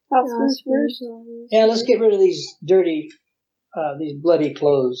 Oscar's first? Yeah, let's get rid of these dirty, these bloody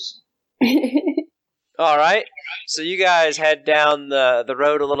clothes. All right. So you guys head down the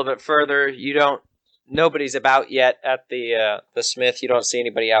road a little bit further. Nobody's about yet at the Smith. You don't see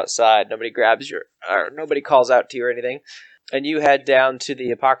anybody outside. Nobody nobody calls out to you or anything. And you head down to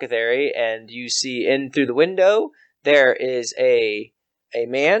the apothecary, and you see in through the window there is a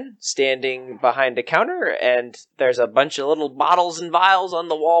man standing behind a counter, and there's a bunch of little bottles and vials on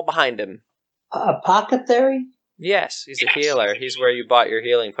the wall behind him. Apothecary? Yes, he's a healer. He's where you bought your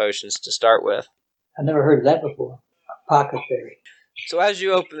healing potions to start with. I've never heard of that before. Apothecary. So as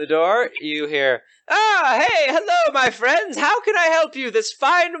you open the door, you hear, "Ah, hey, hello, my friends. How can I help you this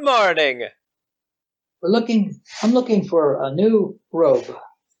fine morning?" I'm looking for a new robe.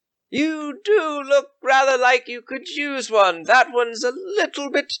 You do look rather like you could use one. That one's a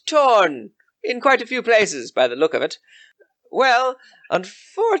little bit torn, in quite a few places, by the look of it. Well,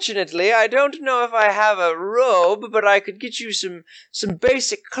 unfortunately, I don't know if I have a robe, but I could get you some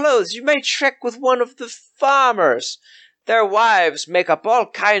basic clothes. You may trek with one of the farmers. their wives make up all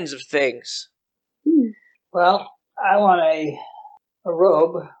kinds of things. Well, I want a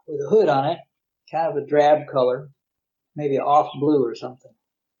robe with a hood on it, kind of a drab color, maybe off blue or something,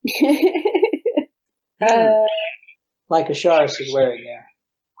 like Asharis is wearing there.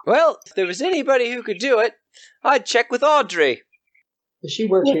 Well, if there was anybody who could do it, I'd check with Audrey. Does she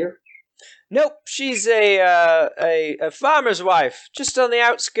work here? Nope, she's a farmer's wife, just on the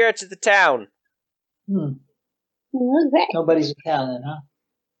outskirts of the town. Okay. Nobody's in town then, huh?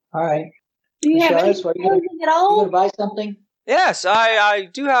 All right. Do you have any Asharis, what are you clothing at You all? going to buy something? Yes, I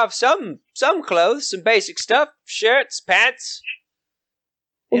do have some clothes, some basic stuff, shirts, pants.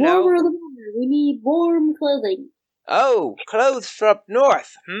 The You know. warmer the better. We need warm clothing. Oh, clothes from up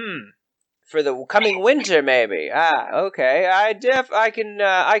north. For the coming winter, maybe. Okay. I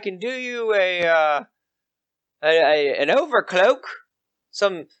can do you an overcloak.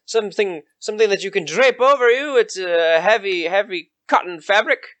 Something that you can drape over you. It's a heavy cotton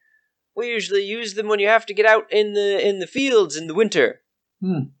fabric. We usually use them when you have to get out in the fields in the winter. How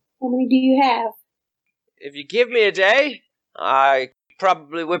many do you have? If you give me a day, I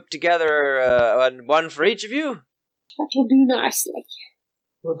probably whip together one for each of you. That will do nicely.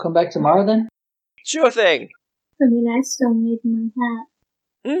 We'll come back tomorrow then? Sure thing. I mean, I still need my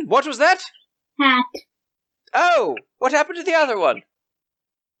hat. What was that? Hat. Oh, what happened to the other one?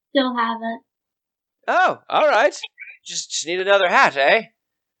 Still have it. Oh, all right. Just need another hat, eh?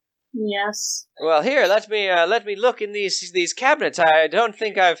 Yes. Well, here, let me look in these cabinets. I don't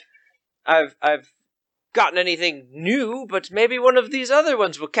think I've gotten anything new, but maybe one of these other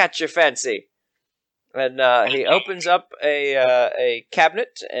ones will catch your fancy. And he opens up a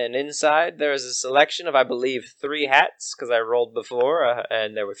cabinet, and inside there is a selection of, I believe, 3 hats, because I rolled before,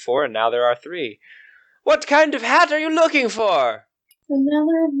 and there were 4, and now there are 3. What kind of hat are you looking for?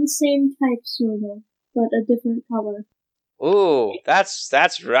 Another of the same type, sort of, but a different color. Ooh,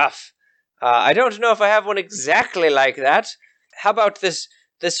 that's rough. I don't know if I have one exactly like that. How about this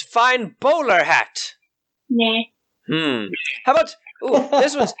fine bowler hat? Nah. How about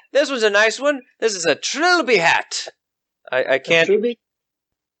this one's a nice one. This is a trilby hat. I can't. A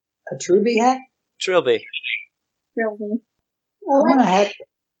Truby hat? Trilby. Really. I want a hat.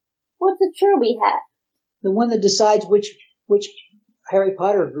 What's a trilby hat? The one that decides which Harry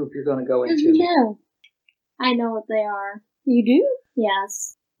Potter group you're going to go into. No. I know what they are. You do?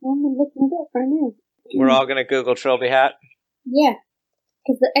 Yes. I'm looking it up right now. We're all gonna Google trilby hat. Yeah.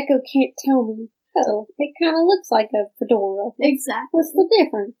 Because the Echo can't tell me. Oh, it kind of looks like a fedora. Exactly. What's the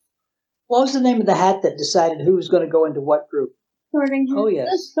difference? What was the name of the hat that decided who was going to go into what group? Sorting hat. Oh, The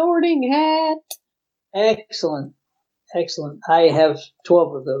yes. sorting hat. Excellent. I have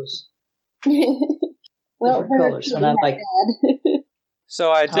 12 of those. Well, Different colors, and I like bad.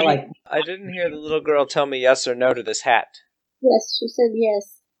 So I like didn't hear the little girl tell me yes or no to this hat. Yes, she said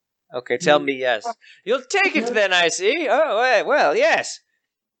yes. Okay, tell me yes. You'll take it then, I see. Oh, well, yes.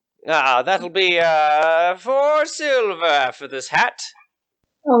 That'll be 4 silver for this hat.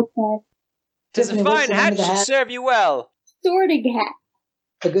 Okay. 'Tis a Tiffany, what's fine the name hat, of the should hat? serve you well. Sorting hat.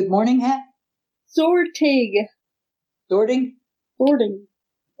 a good morning hat? Sorting. Sorting? Sorting.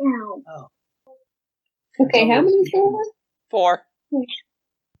 Ow. Oh. Okay, how many silver? 4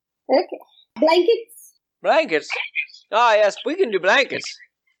 Okay. Blankets? blankets. Yes, we can do blankets.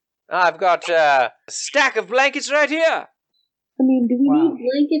 I've got a stack of blankets right here. I mean, do we Wow. need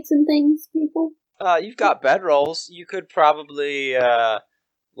blankets and things, people? You've got bedrolls. You could probably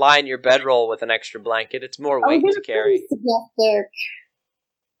line your bedroll with an extra blanket. It's more weight to carry. There.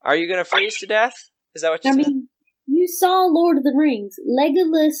 Are you gonna freeze to death? Is that what you I said? mean, you saw Lord of the Rings.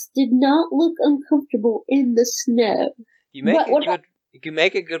 Legolas did not look uncomfortable in the snow. You make what-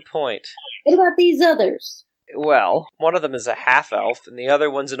 a good point. What about these others? Well, one of them is a half elf, and the other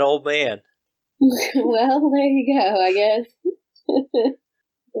one's an old man. Well, there you go, I guess.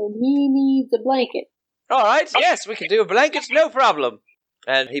 And he needs a blanket. All right, yes, we can do blankets, no problem.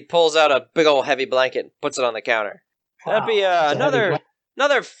 And he pulls out a big old heavy blanket and puts it on the counter. That'd be Wow, that's a heavy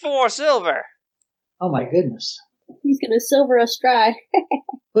another 4 silver. Oh my goodness. He's gonna silver us dry.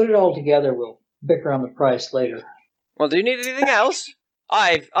 Put it all together. We'll bicker on the price later. Well, do you need anything else?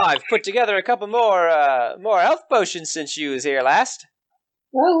 I've put together a couple more health potions since you was here last.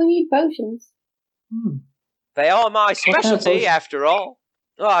 Oh, we need potions. They are my kind of specialty, potion? after all.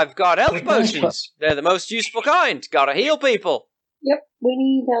 I've got health What kind of potions. They're the most useful kind. Gotta heal people. Yep, we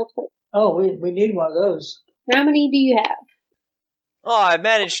need health potions. Oh, we need one of those. How many do you have? I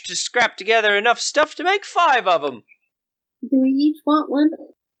managed to scrap together enough stuff to make 5 of them. Do we each want one?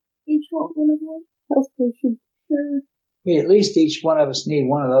 Each want one of them? Health potion. Sure. At least each one of us need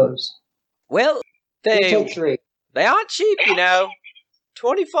one of those. Well, We take 3. They aren't cheap,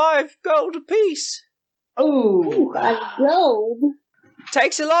 25 gold apiece. Oh, 5 gold.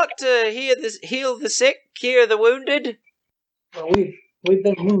 Takes a lot to heal the sick, cure the wounded. well, we've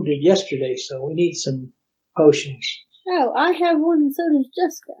been wounded yesterday, so we need some potions. Oh, I have one, and so does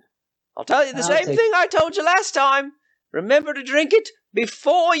Jessica. I'll tell you the I'll same take- thing I told you last time. Remember to drink it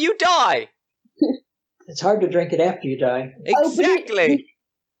before you die. It's hard to drink it after you die. Exactly.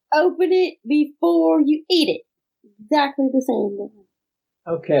 Open it before you eat it. Exactly the same.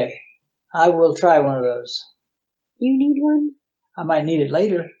 Okay, I will try one of those. You need one? I might need it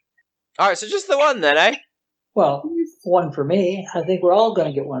later. All right, so just the one then, eh? Well, one for me. I think we're all going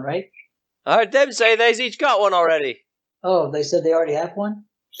to get one, right? I heard them say they's each got one already. Oh, they said they already have one?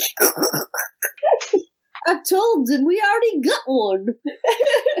 I told them we already got one.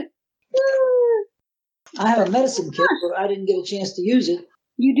 I have a medicine kit, but I didn't get a chance to use it.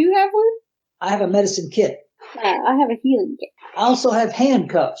 You do have one? I have a medicine kit. I have a healing kit. I also have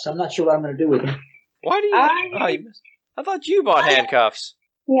handcuffs. I'm not sure what I'm going to do with them. Why do you... I thought you bought handcuffs.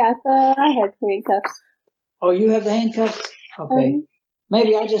 Yeah, I thought I had handcuffs. Oh, you have the handcuffs? Okay.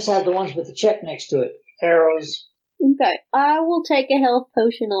 Maybe I just have the ones with the check next to it. Arrows. Okay, I will take a health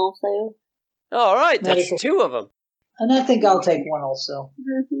potion also. All right, that's Medical. 2 of them. And I think I'll take one also.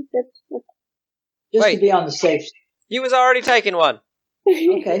 Just Wait. to be on the safe side. You was already taking one.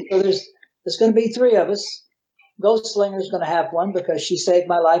 Okay, so there's going to be 3 of us. Ghost Slinger's going to have one because she saved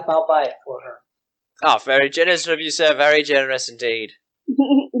my life. I'll buy it for her. Oh, very generous of you, sir. Very generous indeed.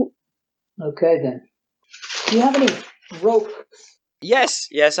 Okay, then. Do you have any rope? Yes,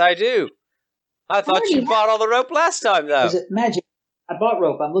 I do. I thought you bought all the rope last time, though. Is it magic? I bought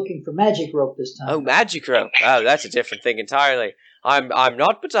rope. I'm looking for magic rope this time. Oh, magic rope. Oh, that's a different thing entirely. I'm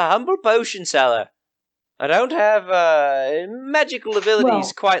not but a humble potion seller. I don't have magical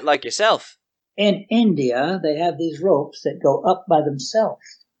abilities quite like yourself. In India, they have these ropes that go up by themselves.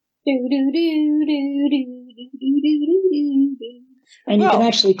 And you can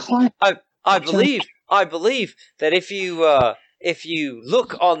actually climb. I believe that if you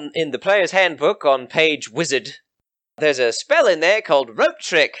look in the player's handbook on page wizard, there's a spell in there called rope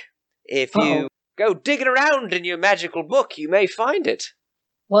trick. If you go digging around in your magical book, you may find it.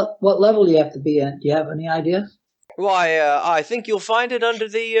 What level do you have to be at? Do you have any idea? Why, I think you'll find it under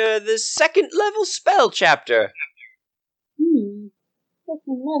the second level spell chapter. Second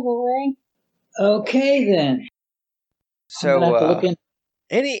level, eh? Okay, then. I'm gonna have to So, look in.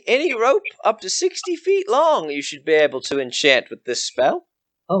 any rope up to 60 feet long you should be able to enchant with this spell.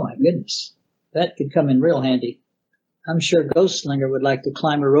 Oh, my goodness. That could come in real handy. I'm sure Ghost Slinger would like to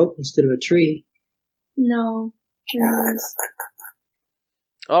climb a rope instead of a tree. No.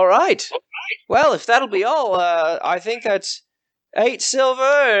 All right. Well, if that'll be all, I think that's 8 silver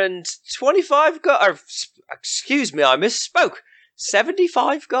and 25 gold. Excuse me, I misspoke.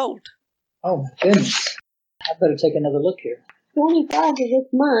 75 gold. Oh, my goodness. I better take another look here. 25 is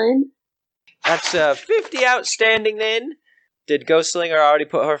mine. That's 50 outstanding then. Did Ghostslinger already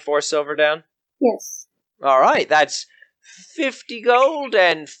put her 4 silver down? Yes. All right, that's 50 gold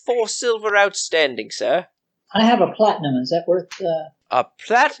and 4 silver outstanding, sir. I have a platinum. Is that worth... A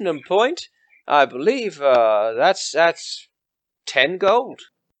platinum point? I believe that's 10 gold.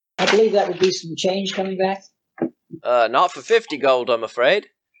 I believe that would be some change coming back. Not for 50 gold, I'm afraid.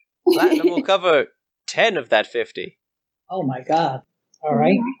 Platinum will cover 10 of that 50. Oh, my God. All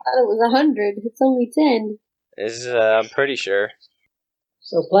right. I thought it was 100. It's only 10. I'm pretty sure.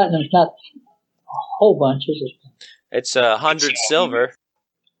 So platinum's not a whole bunch, is it? It's 100 silver.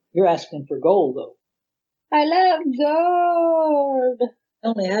 You're asking for gold, though. I love gold. I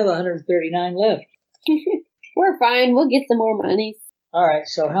only have 139 left. We're fine. We'll get some more money. All right,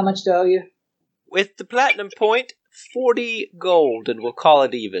 so how much do I owe you? With the platinum point, 40 gold, and we'll call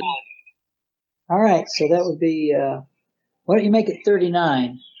it even. All right, so that would be... why don't you make it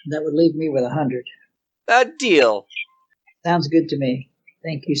 39? That would leave me with 100. A deal. Sounds good to me.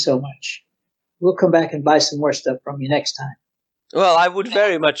 Thank you so much. We'll come back and buy some more stuff from you next time. Well, I would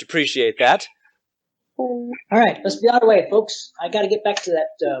very much appreciate that. All right, let's be on our way, folks. I got to get back to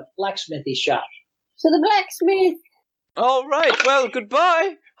that blacksmithy shop. To the blacksmith. All right, well,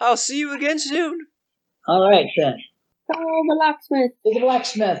 goodbye. I'll see you again soon. All right, then. Call the locksmith. To the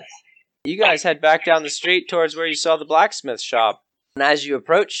blacksmith. You guys head back down the street towards where you saw the blacksmith shop. And as you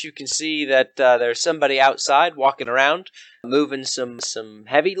approach, you can see that there's somebody outside walking around, moving some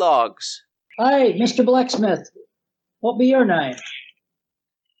heavy logs. Hi, Mr. Blacksmith. What be your name?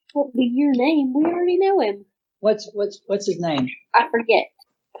 What be your name? We already know him. What's his name? I forget.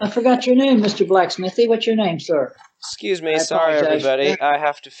 I forgot your name, Mr. Blacksmithy. What's your name, sir? Excuse me, I sorry apologize. everybody. I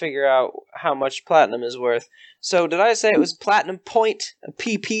have to figure out how much platinum is worth. So did I say it was platinum point, a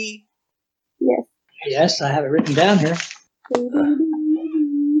PP? Yes. Yes, I have it written down here.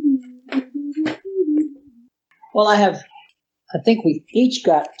 Well, I think we each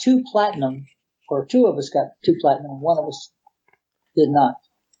got 2 platinum, or 2 of us got 2 platinum, and 1 of us did not.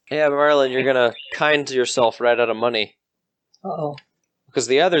 Yeah, Merlin, you're gonna kind to yourself right out of money. Uh-oh. Because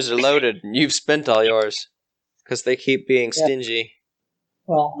the others are loaded, and you've spent all yours. Because they keep being stingy.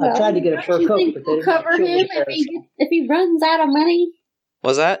 Well, I tried to get a fur coat, but they didn't cover kill him the if he runs out of money.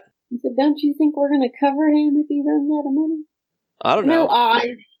 Was that? I said, don't you think we're going to cover him if he runs out of money? I don't know. No,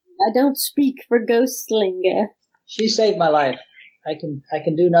 I don't speak for Ghostlinger. She saved my life. I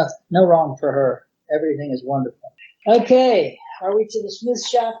can do no wrong for her. Everything is wonderful. Okay, are we to the smith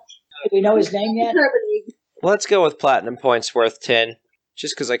shop? Do we know his name yet? Let's go with platinum points worth 10.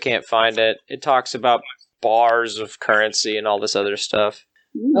 Just because I can't find it. It talks about bars of currency and all this other stuff.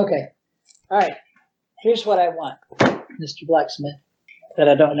 Okay. All right. Here's what I want, Mr. Blacksmith, that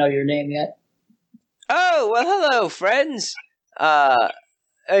I don't know your name yet. Oh, well, hello, friends.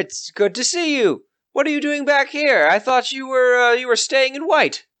 It's good to see you. What are you doing back here? I thought you were staying in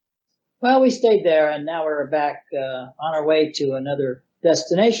White. Well, we stayed there, and now we're back on our way to another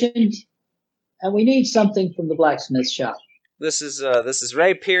destination, and we need something from the blacksmith shop. This is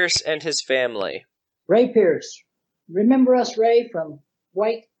Ray Pierce and his family. Ray Pierce. Remember us, Ray, from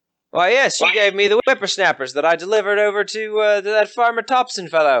White? Why, yes, you gave me the whippersnappers that I delivered over to that Farmer Thompson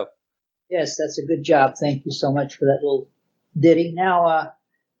fellow. Yes, that's a good job. Thank you so much for that little ditty. Now,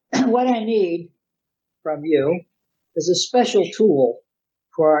 what I need from you is a special tool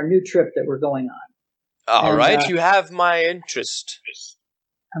for our new trip that we're going on. All right, you have my interest.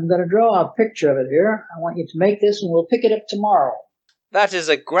 I'm going to draw a picture of it here. I want you to make this, and we'll pick it up tomorrow. That is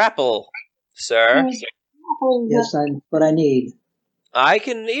a grapple, sir. Yes, what I need. I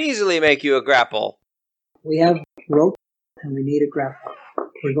can easily make you a grapple. We have rope, and we need a grapple.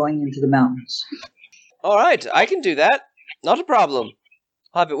 We're going into the mountains. All right, I can do that. Not a problem.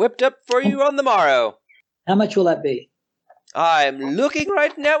 I'll have it whipped up for you on the morrow. How much will that be? I'm looking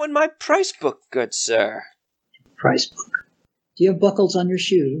right now in my price book, good sir. Price book. Do you have buckles on your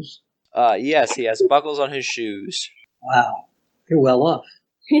shoes? Yes, he has buckles on his shoes. Wow, you're well off.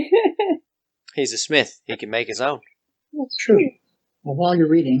 He's a smith. He can make his own. That's true. Well, while you're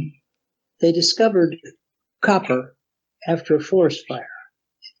reading, they discovered copper after a forest fire.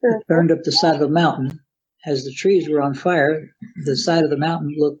 It burned up the side of a mountain. As the trees were on fire, the side of the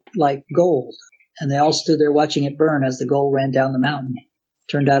mountain looked like gold, and they all stood there watching it burn as the gold ran down the mountain.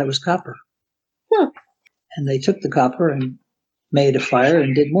 Turned out it was copper. And they took the copper and made a fire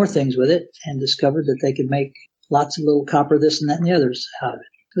and did more things with it and discovered that they could make lots of little copper this and that and the others out of it.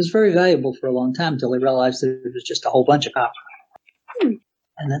 It was very valuable for a long time until they realized that it was just a whole bunch of copper.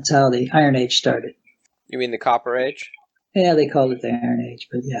 And that's how the Iron Age started. You mean the Copper Age? Yeah, they called it the Iron Age,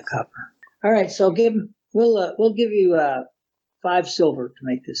 but yeah, copper. All right, so we'll give you 5 silver to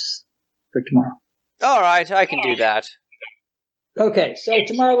make this for tomorrow. All right, I can do that. Okay, so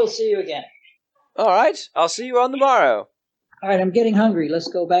tomorrow we'll see you again. All right, I'll see you on the morrow. All right, I'm getting hungry. Let's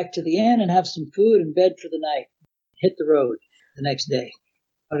go back to the inn and have some food and bed for the night. Hit the road the next day.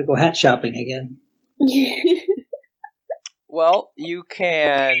 I'm going to go hat shopping again. Well, you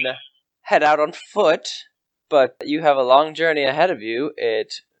can head out on foot, but you have a long journey ahead of you.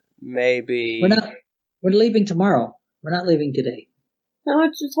 It may be... We're leaving tomorrow. We're not leaving today. How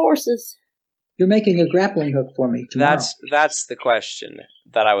much is horses? You're making a grappling hook for me tomorrow. That's the question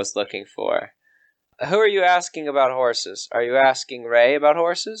that I was looking for. Who are you asking about horses? Are you asking Ray about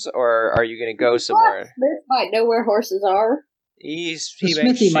horses, or are you going to go somewhere? Smith might know where horses are. He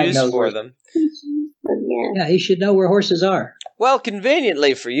makes shoes for them. Yeah, he should know where horses are. Well,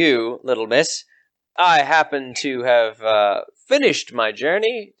 conveniently for you, little miss, I happen to have finished my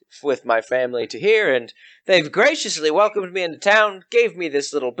journey with my family to here, and they've graciously welcomed me into town, gave me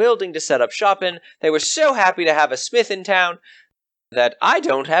this little building to set up shop in. They were so happy to have a smith in town that I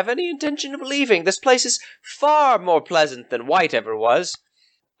don't have any intention of leaving. This place is far more pleasant than White ever was.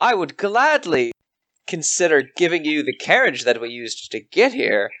 I would gladly consider giving you the carriage that we used to get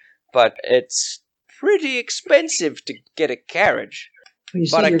here, but it's pretty expensive to get a carriage.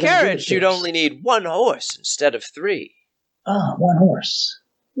 But a carriage, you'd only need 1 horse instead of 3. Ah, 1 horse.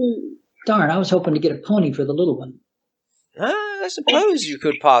 Darn, I was hoping to get a pony for the little one. I suppose you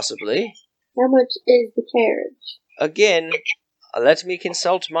could possibly. How much is the carriage? Again, let me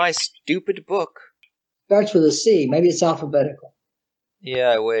consult my stupid book. Starts with a C. Maybe it's alphabetical. Yeah,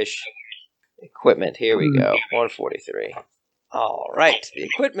 I wish. Equipment, here we go. 143. All right, the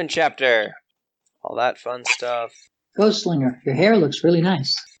equipment chapter. All that fun stuff. Ghostlinger, your hair looks really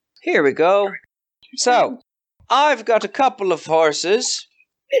nice. Here we go. So, I've got a couple of horses.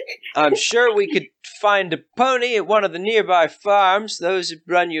 I'm sure we could find a pony at one of the nearby farms. Those would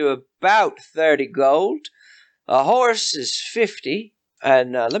run you about 30 gold. A horse is 50.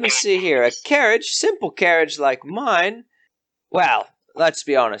 And let me see here. A carriage, simple carriage like mine. Well, let's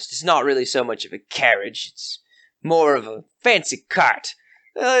be honest. It's not really so much of a carriage. It's more of a fancy cart.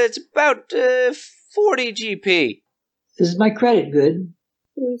 It's about 40 GP. Is my credit good?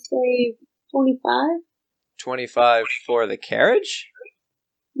 Can we say 25? 25 for the carriage?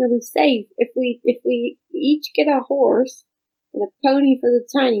 No, we save. If we each get a horse and a pony for the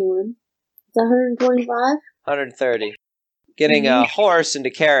tiny one, it's 125? 130. Getting a horse and a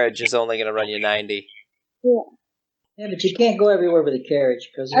carriage is only going to run you 90. Yeah. Yeah, but you can't go everywhere with a carriage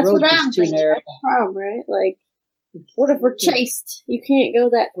because the That's road what is I'm too thinking. narrow. That's the problem, right? Like, what if we're chased? You can't go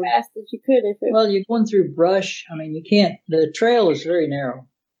that fast as you could if it. Well, you're going through brush. I mean, you can't. The trail is very narrow.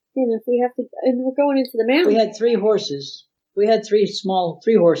 And if we have to, and we're going into the mountains. We had 3 horses. We had 3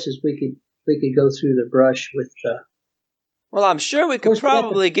 horses. We could go through the brush with. Well, I'm sure we could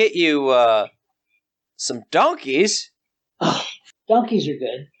probably get you some donkeys. Oh, donkeys are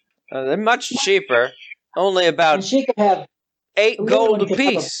good. They're much cheaper. Only about And she could have 8 the little gold one could have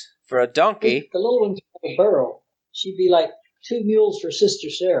apiece for a donkey. the little one could have a burro. She'd be like 2 mules for Sister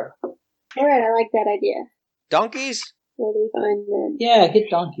Sarah. All right, I like that idea. Donkeys? Where do we find them? Yeah, get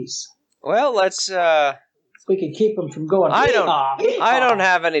donkeys. Well, let's. We could keep them from going. I "Hee-haw, don't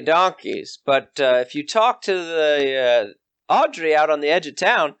have any donkeys, but if you talk to the Audrey out on the edge of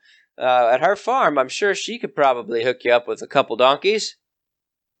town at her farm, I'm sure she could probably hook you up with a couple donkeys.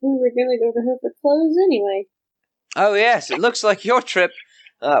 We were going to go to her for clothes anyway. Oh yes, it looks like your trip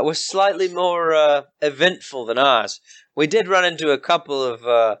was slightly more eventful than ours. We did run into a couple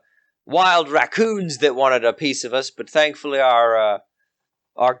of wild raccoons that wanted a piece of us, but thankfully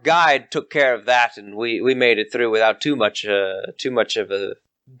our guide took care of that, and we made it through without too much of a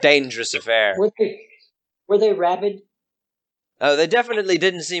dangerous affair. Were they rabid? Oh, they definitely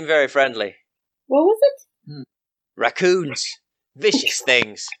didn't seem very friendly. What was it? Raccoons. Vicious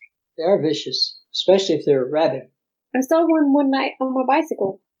things. They are vicious, especially if they're rabid. I saw one night on my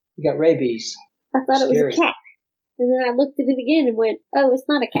bicycle. You got rabies. I thought it Scary. was a cat. And then I looked at it again and went, oh, it's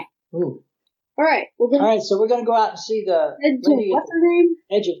not a cat. Ooh. All right. Well, then All right, so we're going to go out and see the lady at what's her name?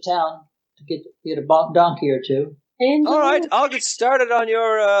 the edge of town to get a donkey or two. Angela? All right, I'll get started on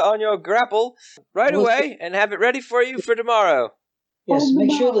your grapple right away and have it ready for you for tomorrow. Yes,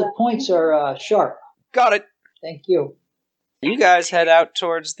 make sure the points are sharp. Got it. Thank you. You guys head out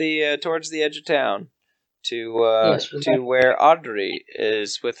towards the edge of town to where Audrey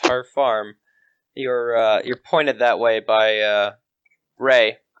is with her farm. You're pointed that way by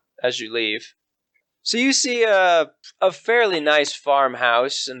Ray as you leave. So you see a fairly nice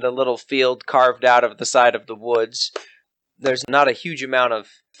farmhouse and a little field carved out of the side of the woods. There's not a huge amount of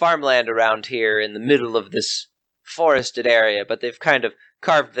farmland around here in the middle of this forested area, but they've kind of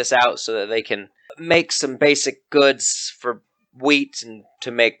carved this out so that they can make some basic goods for wheat and to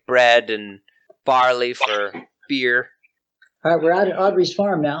make bread and barley for beer. All right, we're out at Audrey's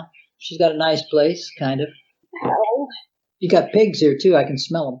farm now. She's got a nice place, kind of. Oh. You got pigs here, too. I can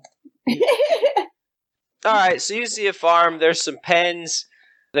smell them. All right, so you see a farm. There's some pens.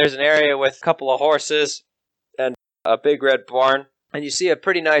 There's an area with a couple of horses and a big red barn. And you see a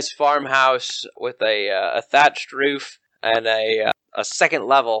pretty nice farmhouse with a thatched roof and a second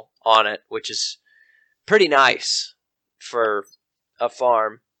level on it, which is pretty nice for a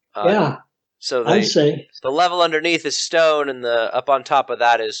farm. Yeah, so I'd say. the level underneath is stone, and the up on top of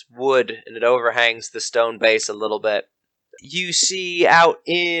that is wood, and it overhangs the stone base a little bit. You see out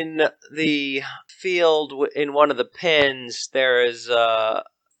in the field in one of the pens, there is a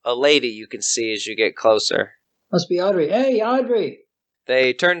lady you can see as you get closer. Must be Audrey. Hey, Audrey!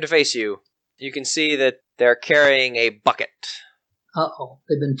 They turn to face you. You can see that they're carrying a bucket. Uh-oh,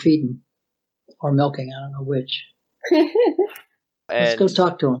 they've been feeding. Or milking, I don't know which. Let's And go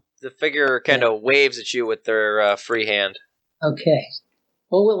talk to them. the figure kind of waves at you with their free hand. Okay.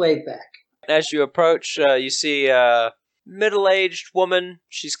 Well, we'll wave back. As you approach, you see a middle-aged woman.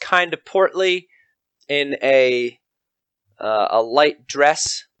 She's kind of portly in a light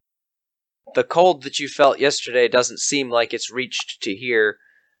dress. The cold that you felt yesterday doesn't seem like it's reached to here.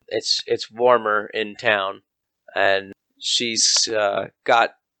 It's warmer in town, and she's got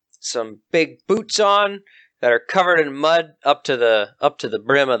some big boots on that are covered in mud up to the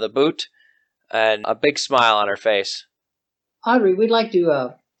brim of the boot, and a big smile on her face. Audrey, we'd like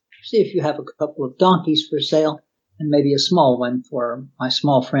to see if you have a couple of donkeys for sale, and maybe a small one for my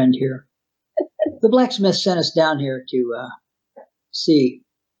small friend here. The blacksmith sent us down here to see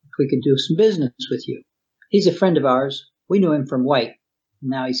if we could do some business with you. He's a friend of ours. We knew him from White.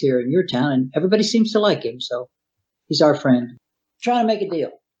 Now he's here in your town, and everybody seems to like him, so he's our friend. Trying to make a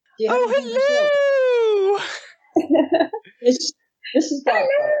deal. Do you have anything for sale? Hello! This is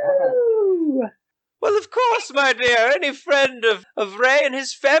Darkfire. Well, of course, my dear. Any friend of Ray and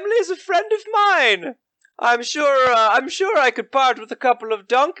his family is a friend of mine. I'm sure I could part with a couple of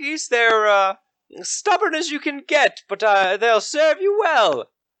donkeys. They're stubborn as you can get, but they'll serve you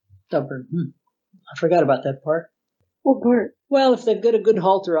well. Stubborn. I forgot about that part. What part? Well, if they've got a good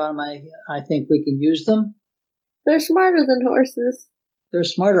halter on them, I think we can use them. They're smarter than horses. They're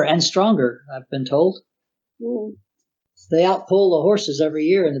smarter and stronger, I've been told. They outpull the horses every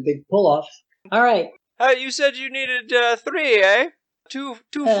year in the big pull-off. All right. You said you needed 3, eh? Two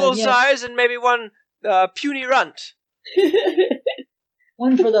full size and maybe one puny runt.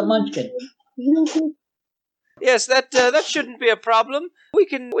 One for the munchkin. Yes, that shouldn't be a problem. We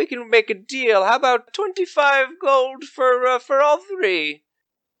can make a deal. How about 25 gold for all 3?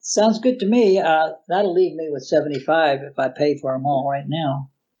 Sounds good to me. That'll leave me with 75 if I pay for them all right now.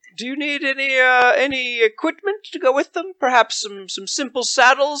 Do you need any equipment to go with them? Perhaps some simple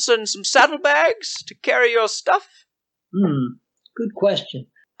saddles and some saddlebags to carry your stuff? Good question.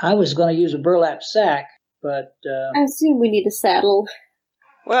 I was going to use a burlap sack, but I assume we need a saddle.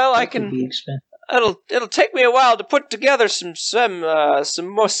 Well, I could can. Be expensive. It'll take me a while to put together some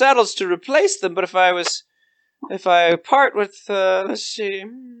more saddles to replace them. But if I part with let's see.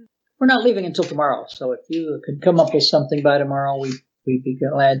 We're not leaving until tomorrow, so if you could come up with something by tomorrow, we'd be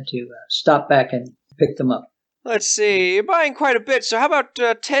glad to stop back and pick them up. Let's see. You're buying quite a bit, so how about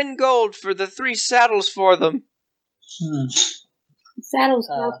 10 gold for the 3 saddles for them? Saddles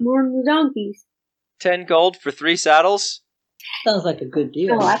cost more than the donkeys. 10 gold for 3 saddles? Sounds like a good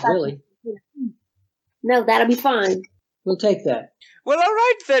deal, really. No, that'll be fine. We'll take that. Well, all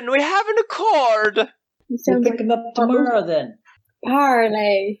right then. We have an accord. We'll pick them up tomorrow then.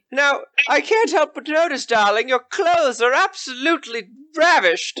 Parlay. Now, I can't help but notice, darling, your clothes are absolutely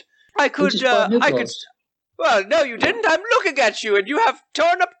ravished. I could. Well, no, you didn't. I'm looking at you, and you have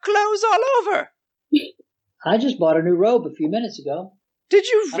torn up clothes all over. I just bought a new robe a few minutes ago. Did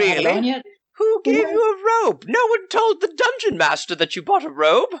you really? I don't have it on yet. Who gave you a robe? No one told the dungeon master that you bought a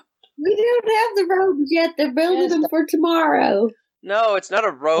robe. We don't have the robes yet. They're building them for tomorrow. No, it's not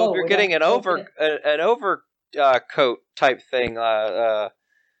a robe. You're getting an overcoat type thing. Yeah.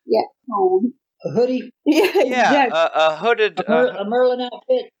 A hoodie? Yeah, a hooded... a Merlin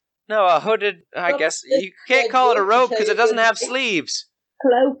outfit? No, a hooded... I guess you can't call it a robe because it doesn't have sleeves.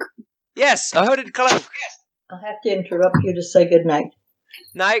 Cloak. Yes, a hooded cloak. I'll have to interrupt you to say good night.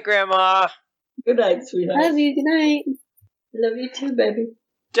 Night, Grandma. Good night, sweetheart. Love you. Good night. Love you too, baby.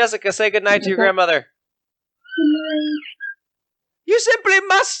 Jessica, say good night to your grandmother. Good night. You simply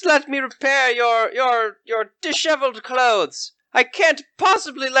must let me repair your disheveled clothes. I can't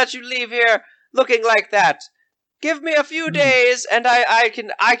possibly let you leave here looking like that. Give me a few days, and I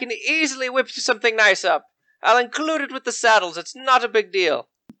can easily whip something nice up. I'll include it with the saddles. It's not a big deal.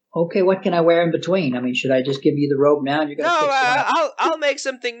 Okay, what can I wear in between? I mean, should I just give you the robe now? And you're gonna fix it up? I'll make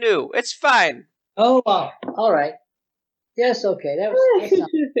something new. It's fine. Oh, all right. Yes, okay. That's not...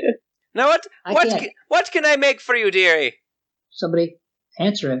 Now what can I make for you, dearie? Somebody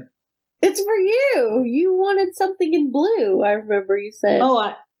answer him. It's for you. You wanted something in blue. I remember you said.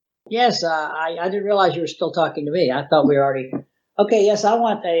 Oh, yes. I didn't realize you were still talking to me. I thought we were already. Okay. Yes, I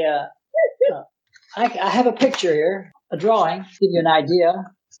want a. I have a picture here, a drawing, to give you an idea.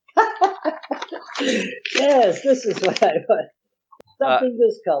 Yes, this is what I want. Something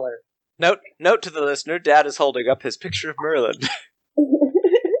this color. Note to the listener: Dad is holding up his picture of Merlin.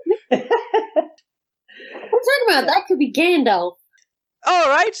 We're talking about that could be Gandalf. All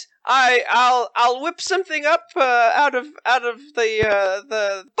right, I'll whip something up out of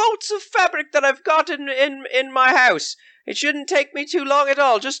the bolts of fabric that I've got in my house. It shouldn't take me too long at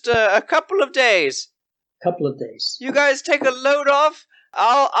all. Just a couple of days. Couple of days. You guys take a load off.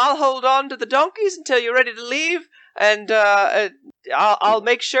 I'll hold on to the donkeys until you're ready to leave, and I'll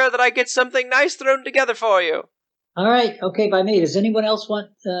make sure that I get something nice thrown together for you. All right. Okay, by me. Does anyone else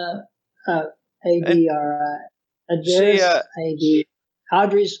want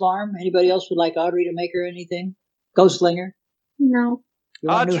Audrey's farm? Anybody else would like Audrey to make her anything? Ghostlinger? No.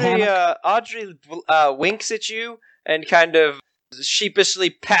 Audrey winks at you and kind of sheepishly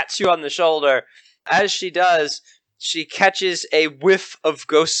pats you on the shoulder. As she does, she catches a whiff of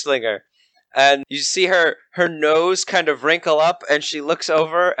Ghostlinger. And you see her nose kind of wrinkle up, and she looks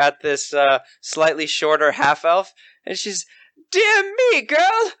over at this slightly shorter half-elf, and she's, "Dear me,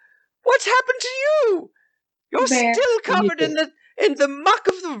 girl! What's happened to you? You're still covered in in the muck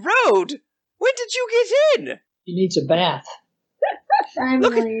of the road? When did you get in? She needs a bath. I'm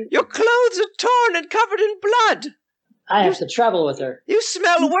Look, like, your clothes are torn and covered in blood. I have to travel with her. You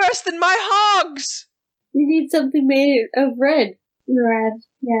smell worse than my hogs. You need something made of red. red,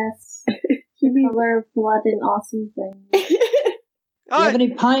 yes. The color of blood and awesome things. Do you have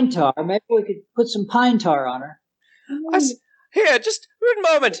any pine tar? Maybe we could put some pine tar on her. Here, just one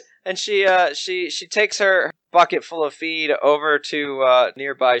moment. And she takes her bucket full of feed over to a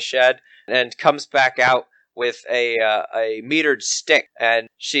nearby shed and comes back out with a metered stick, and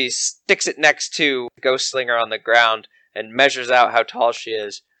she sticks it next to Ghostslinger on the ground and measures out how tall she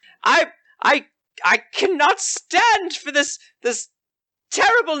is. I cannot stand for this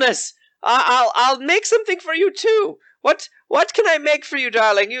terribleness. I'll make something for you too. What can I make for you,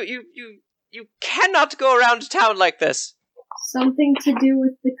 darling? You cannot go around town like this. Something to do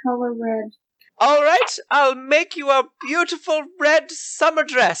with the color red. All right, I'll make you a beautiful red summer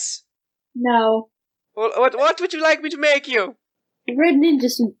dress. No. Well, what would you like me to make you? Red ninja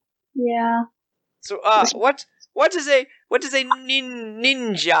suit. Yeah. So, what is a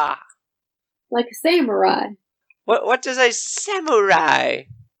ninja? Like a samurai. What is a samurai?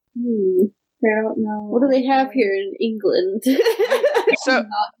 I don't know. What do they have here in England? So,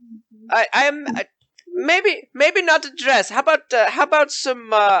 I am maybe not a dress. How about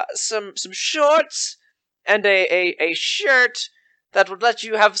some shorts and a shirt that would let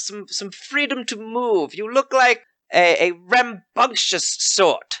you have some freedom to move. You look like a rambunctious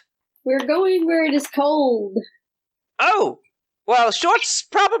sort. We're going where it is cold. Oh, well, shorts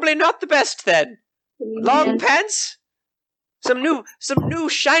probably not the best then. Long pants? Some new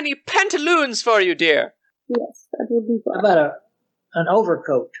shiny pantaloons for you, dear. Yes, that would be How fun. about an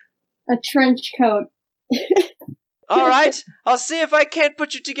overcoat? A trench coat. All right, I'll see if I can't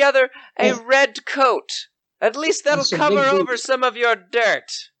put you together a red coat. At least that'll Some cover big over boots. some of your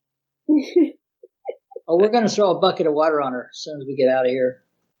dirt. Oh, we're going to throw a bucket of water on her as soon as we get out of here.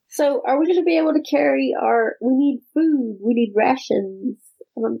 So, are we going to be able to carry we need food, we need rations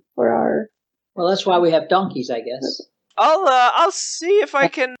for our... Well, that's why we have donkeys, I guess. I'll see if I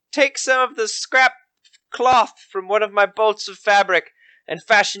can take some of the scrap cloth from one of my bolts of fabric and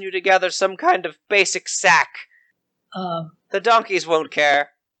fashion you together some kind of basic sack. The donkeys won't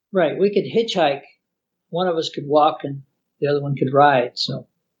care. Right, we could hitchhike. One of us could walk and the other one could ride, so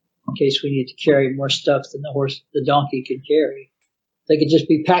in case we need to carry more stuff than the donkey can carry. They could just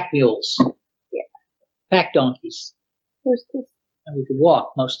be pack mules. Yeah. Pack donkeys. Where's this? And we could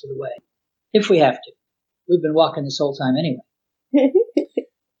walk most of the way. If we have to. We've been walking this whole time anyway.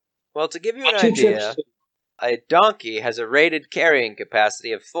 Well, to give you an 2 idea, trips. a donkey has a rated carrying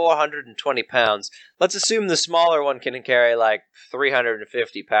capacity of 420 pounds. Let's assume the smaller one can carry like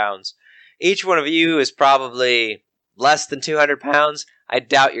 350 pounds. Each one of you is probably less than 200 pounds. I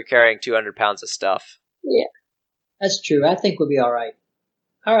doubt you're carrying 200 pounds of stuff. Yeah. That's true. I think we'll be all right.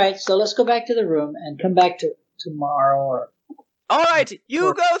 All right, so let's go back to the room and come back to tomorrow. Or All right,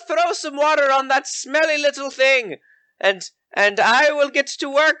 you go throw some water on that smelly little thing, and I will get to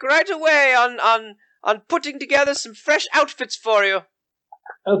work right away on putting together some fresh outfits for you.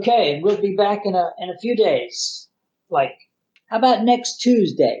 Okay, and we'll be back in a few days. Like, how about next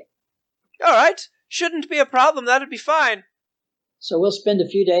Tuesday? All right, shouldn't be a problem. That'd be fine. So we'll spend a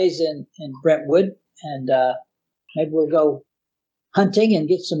few days in Brentwood, and maybe we'll go hunting and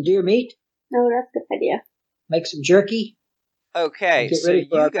get some deer meat, Oh, that's a good idea. make some jerky, Okay, and get so ready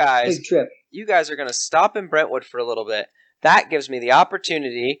for our big trip. you guys are going to stop in Brentwood for a little bit. That gives me the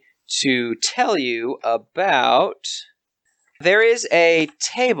opportunity to tell you about... There is a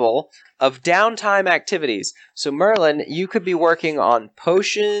table of downtime activities. So Merlin, you could be working on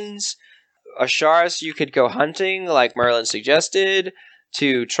potions. Asharis, you could go hunting, like Merlin suggested,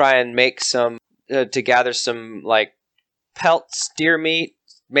 to try and make some... to gather some, like, pelts, deer meat,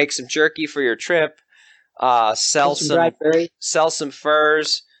 make some jerky for your trip, sell Get some dried berries. sell some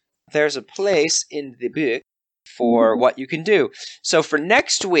furs. There's a place in the book for what you can do. So for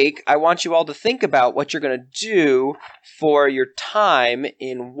next week, I want you all to think about what you're going to do for your time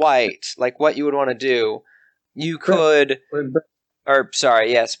in White, like what you would want to do. You could,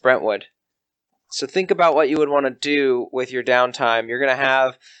 Brentwood. So think about what you would want to do with your downtime. You're going to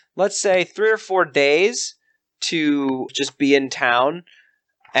have, let's say, 3 or 4 days to just be in town,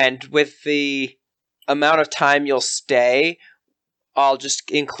 and with the amount of time you'll stay, I'll just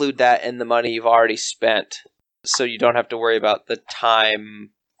include that in the money you've already spent, so you don't have to worry about the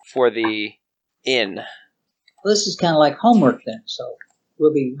time for the inn. Well, this is kind of like homework then. So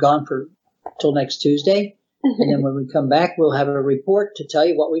we'll be gone till next Tuesday, and then when we come back, we'll have a report to tell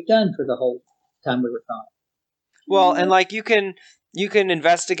you what we've done for the whole time we were gone. Well, and like you can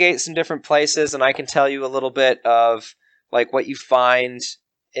investigate some different places, and I can tell you a little bit of like what you find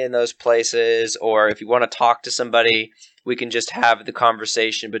in those places, or if you want to talk to somebody, we can just have the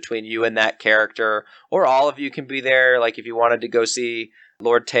conversation between you and that character, or all of you can be there. Like if you wanted to go see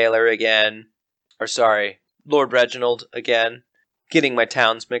Lord Taylor again, or sorry, Lord Reginald again, getting my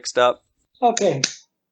towns mixed up. Okay,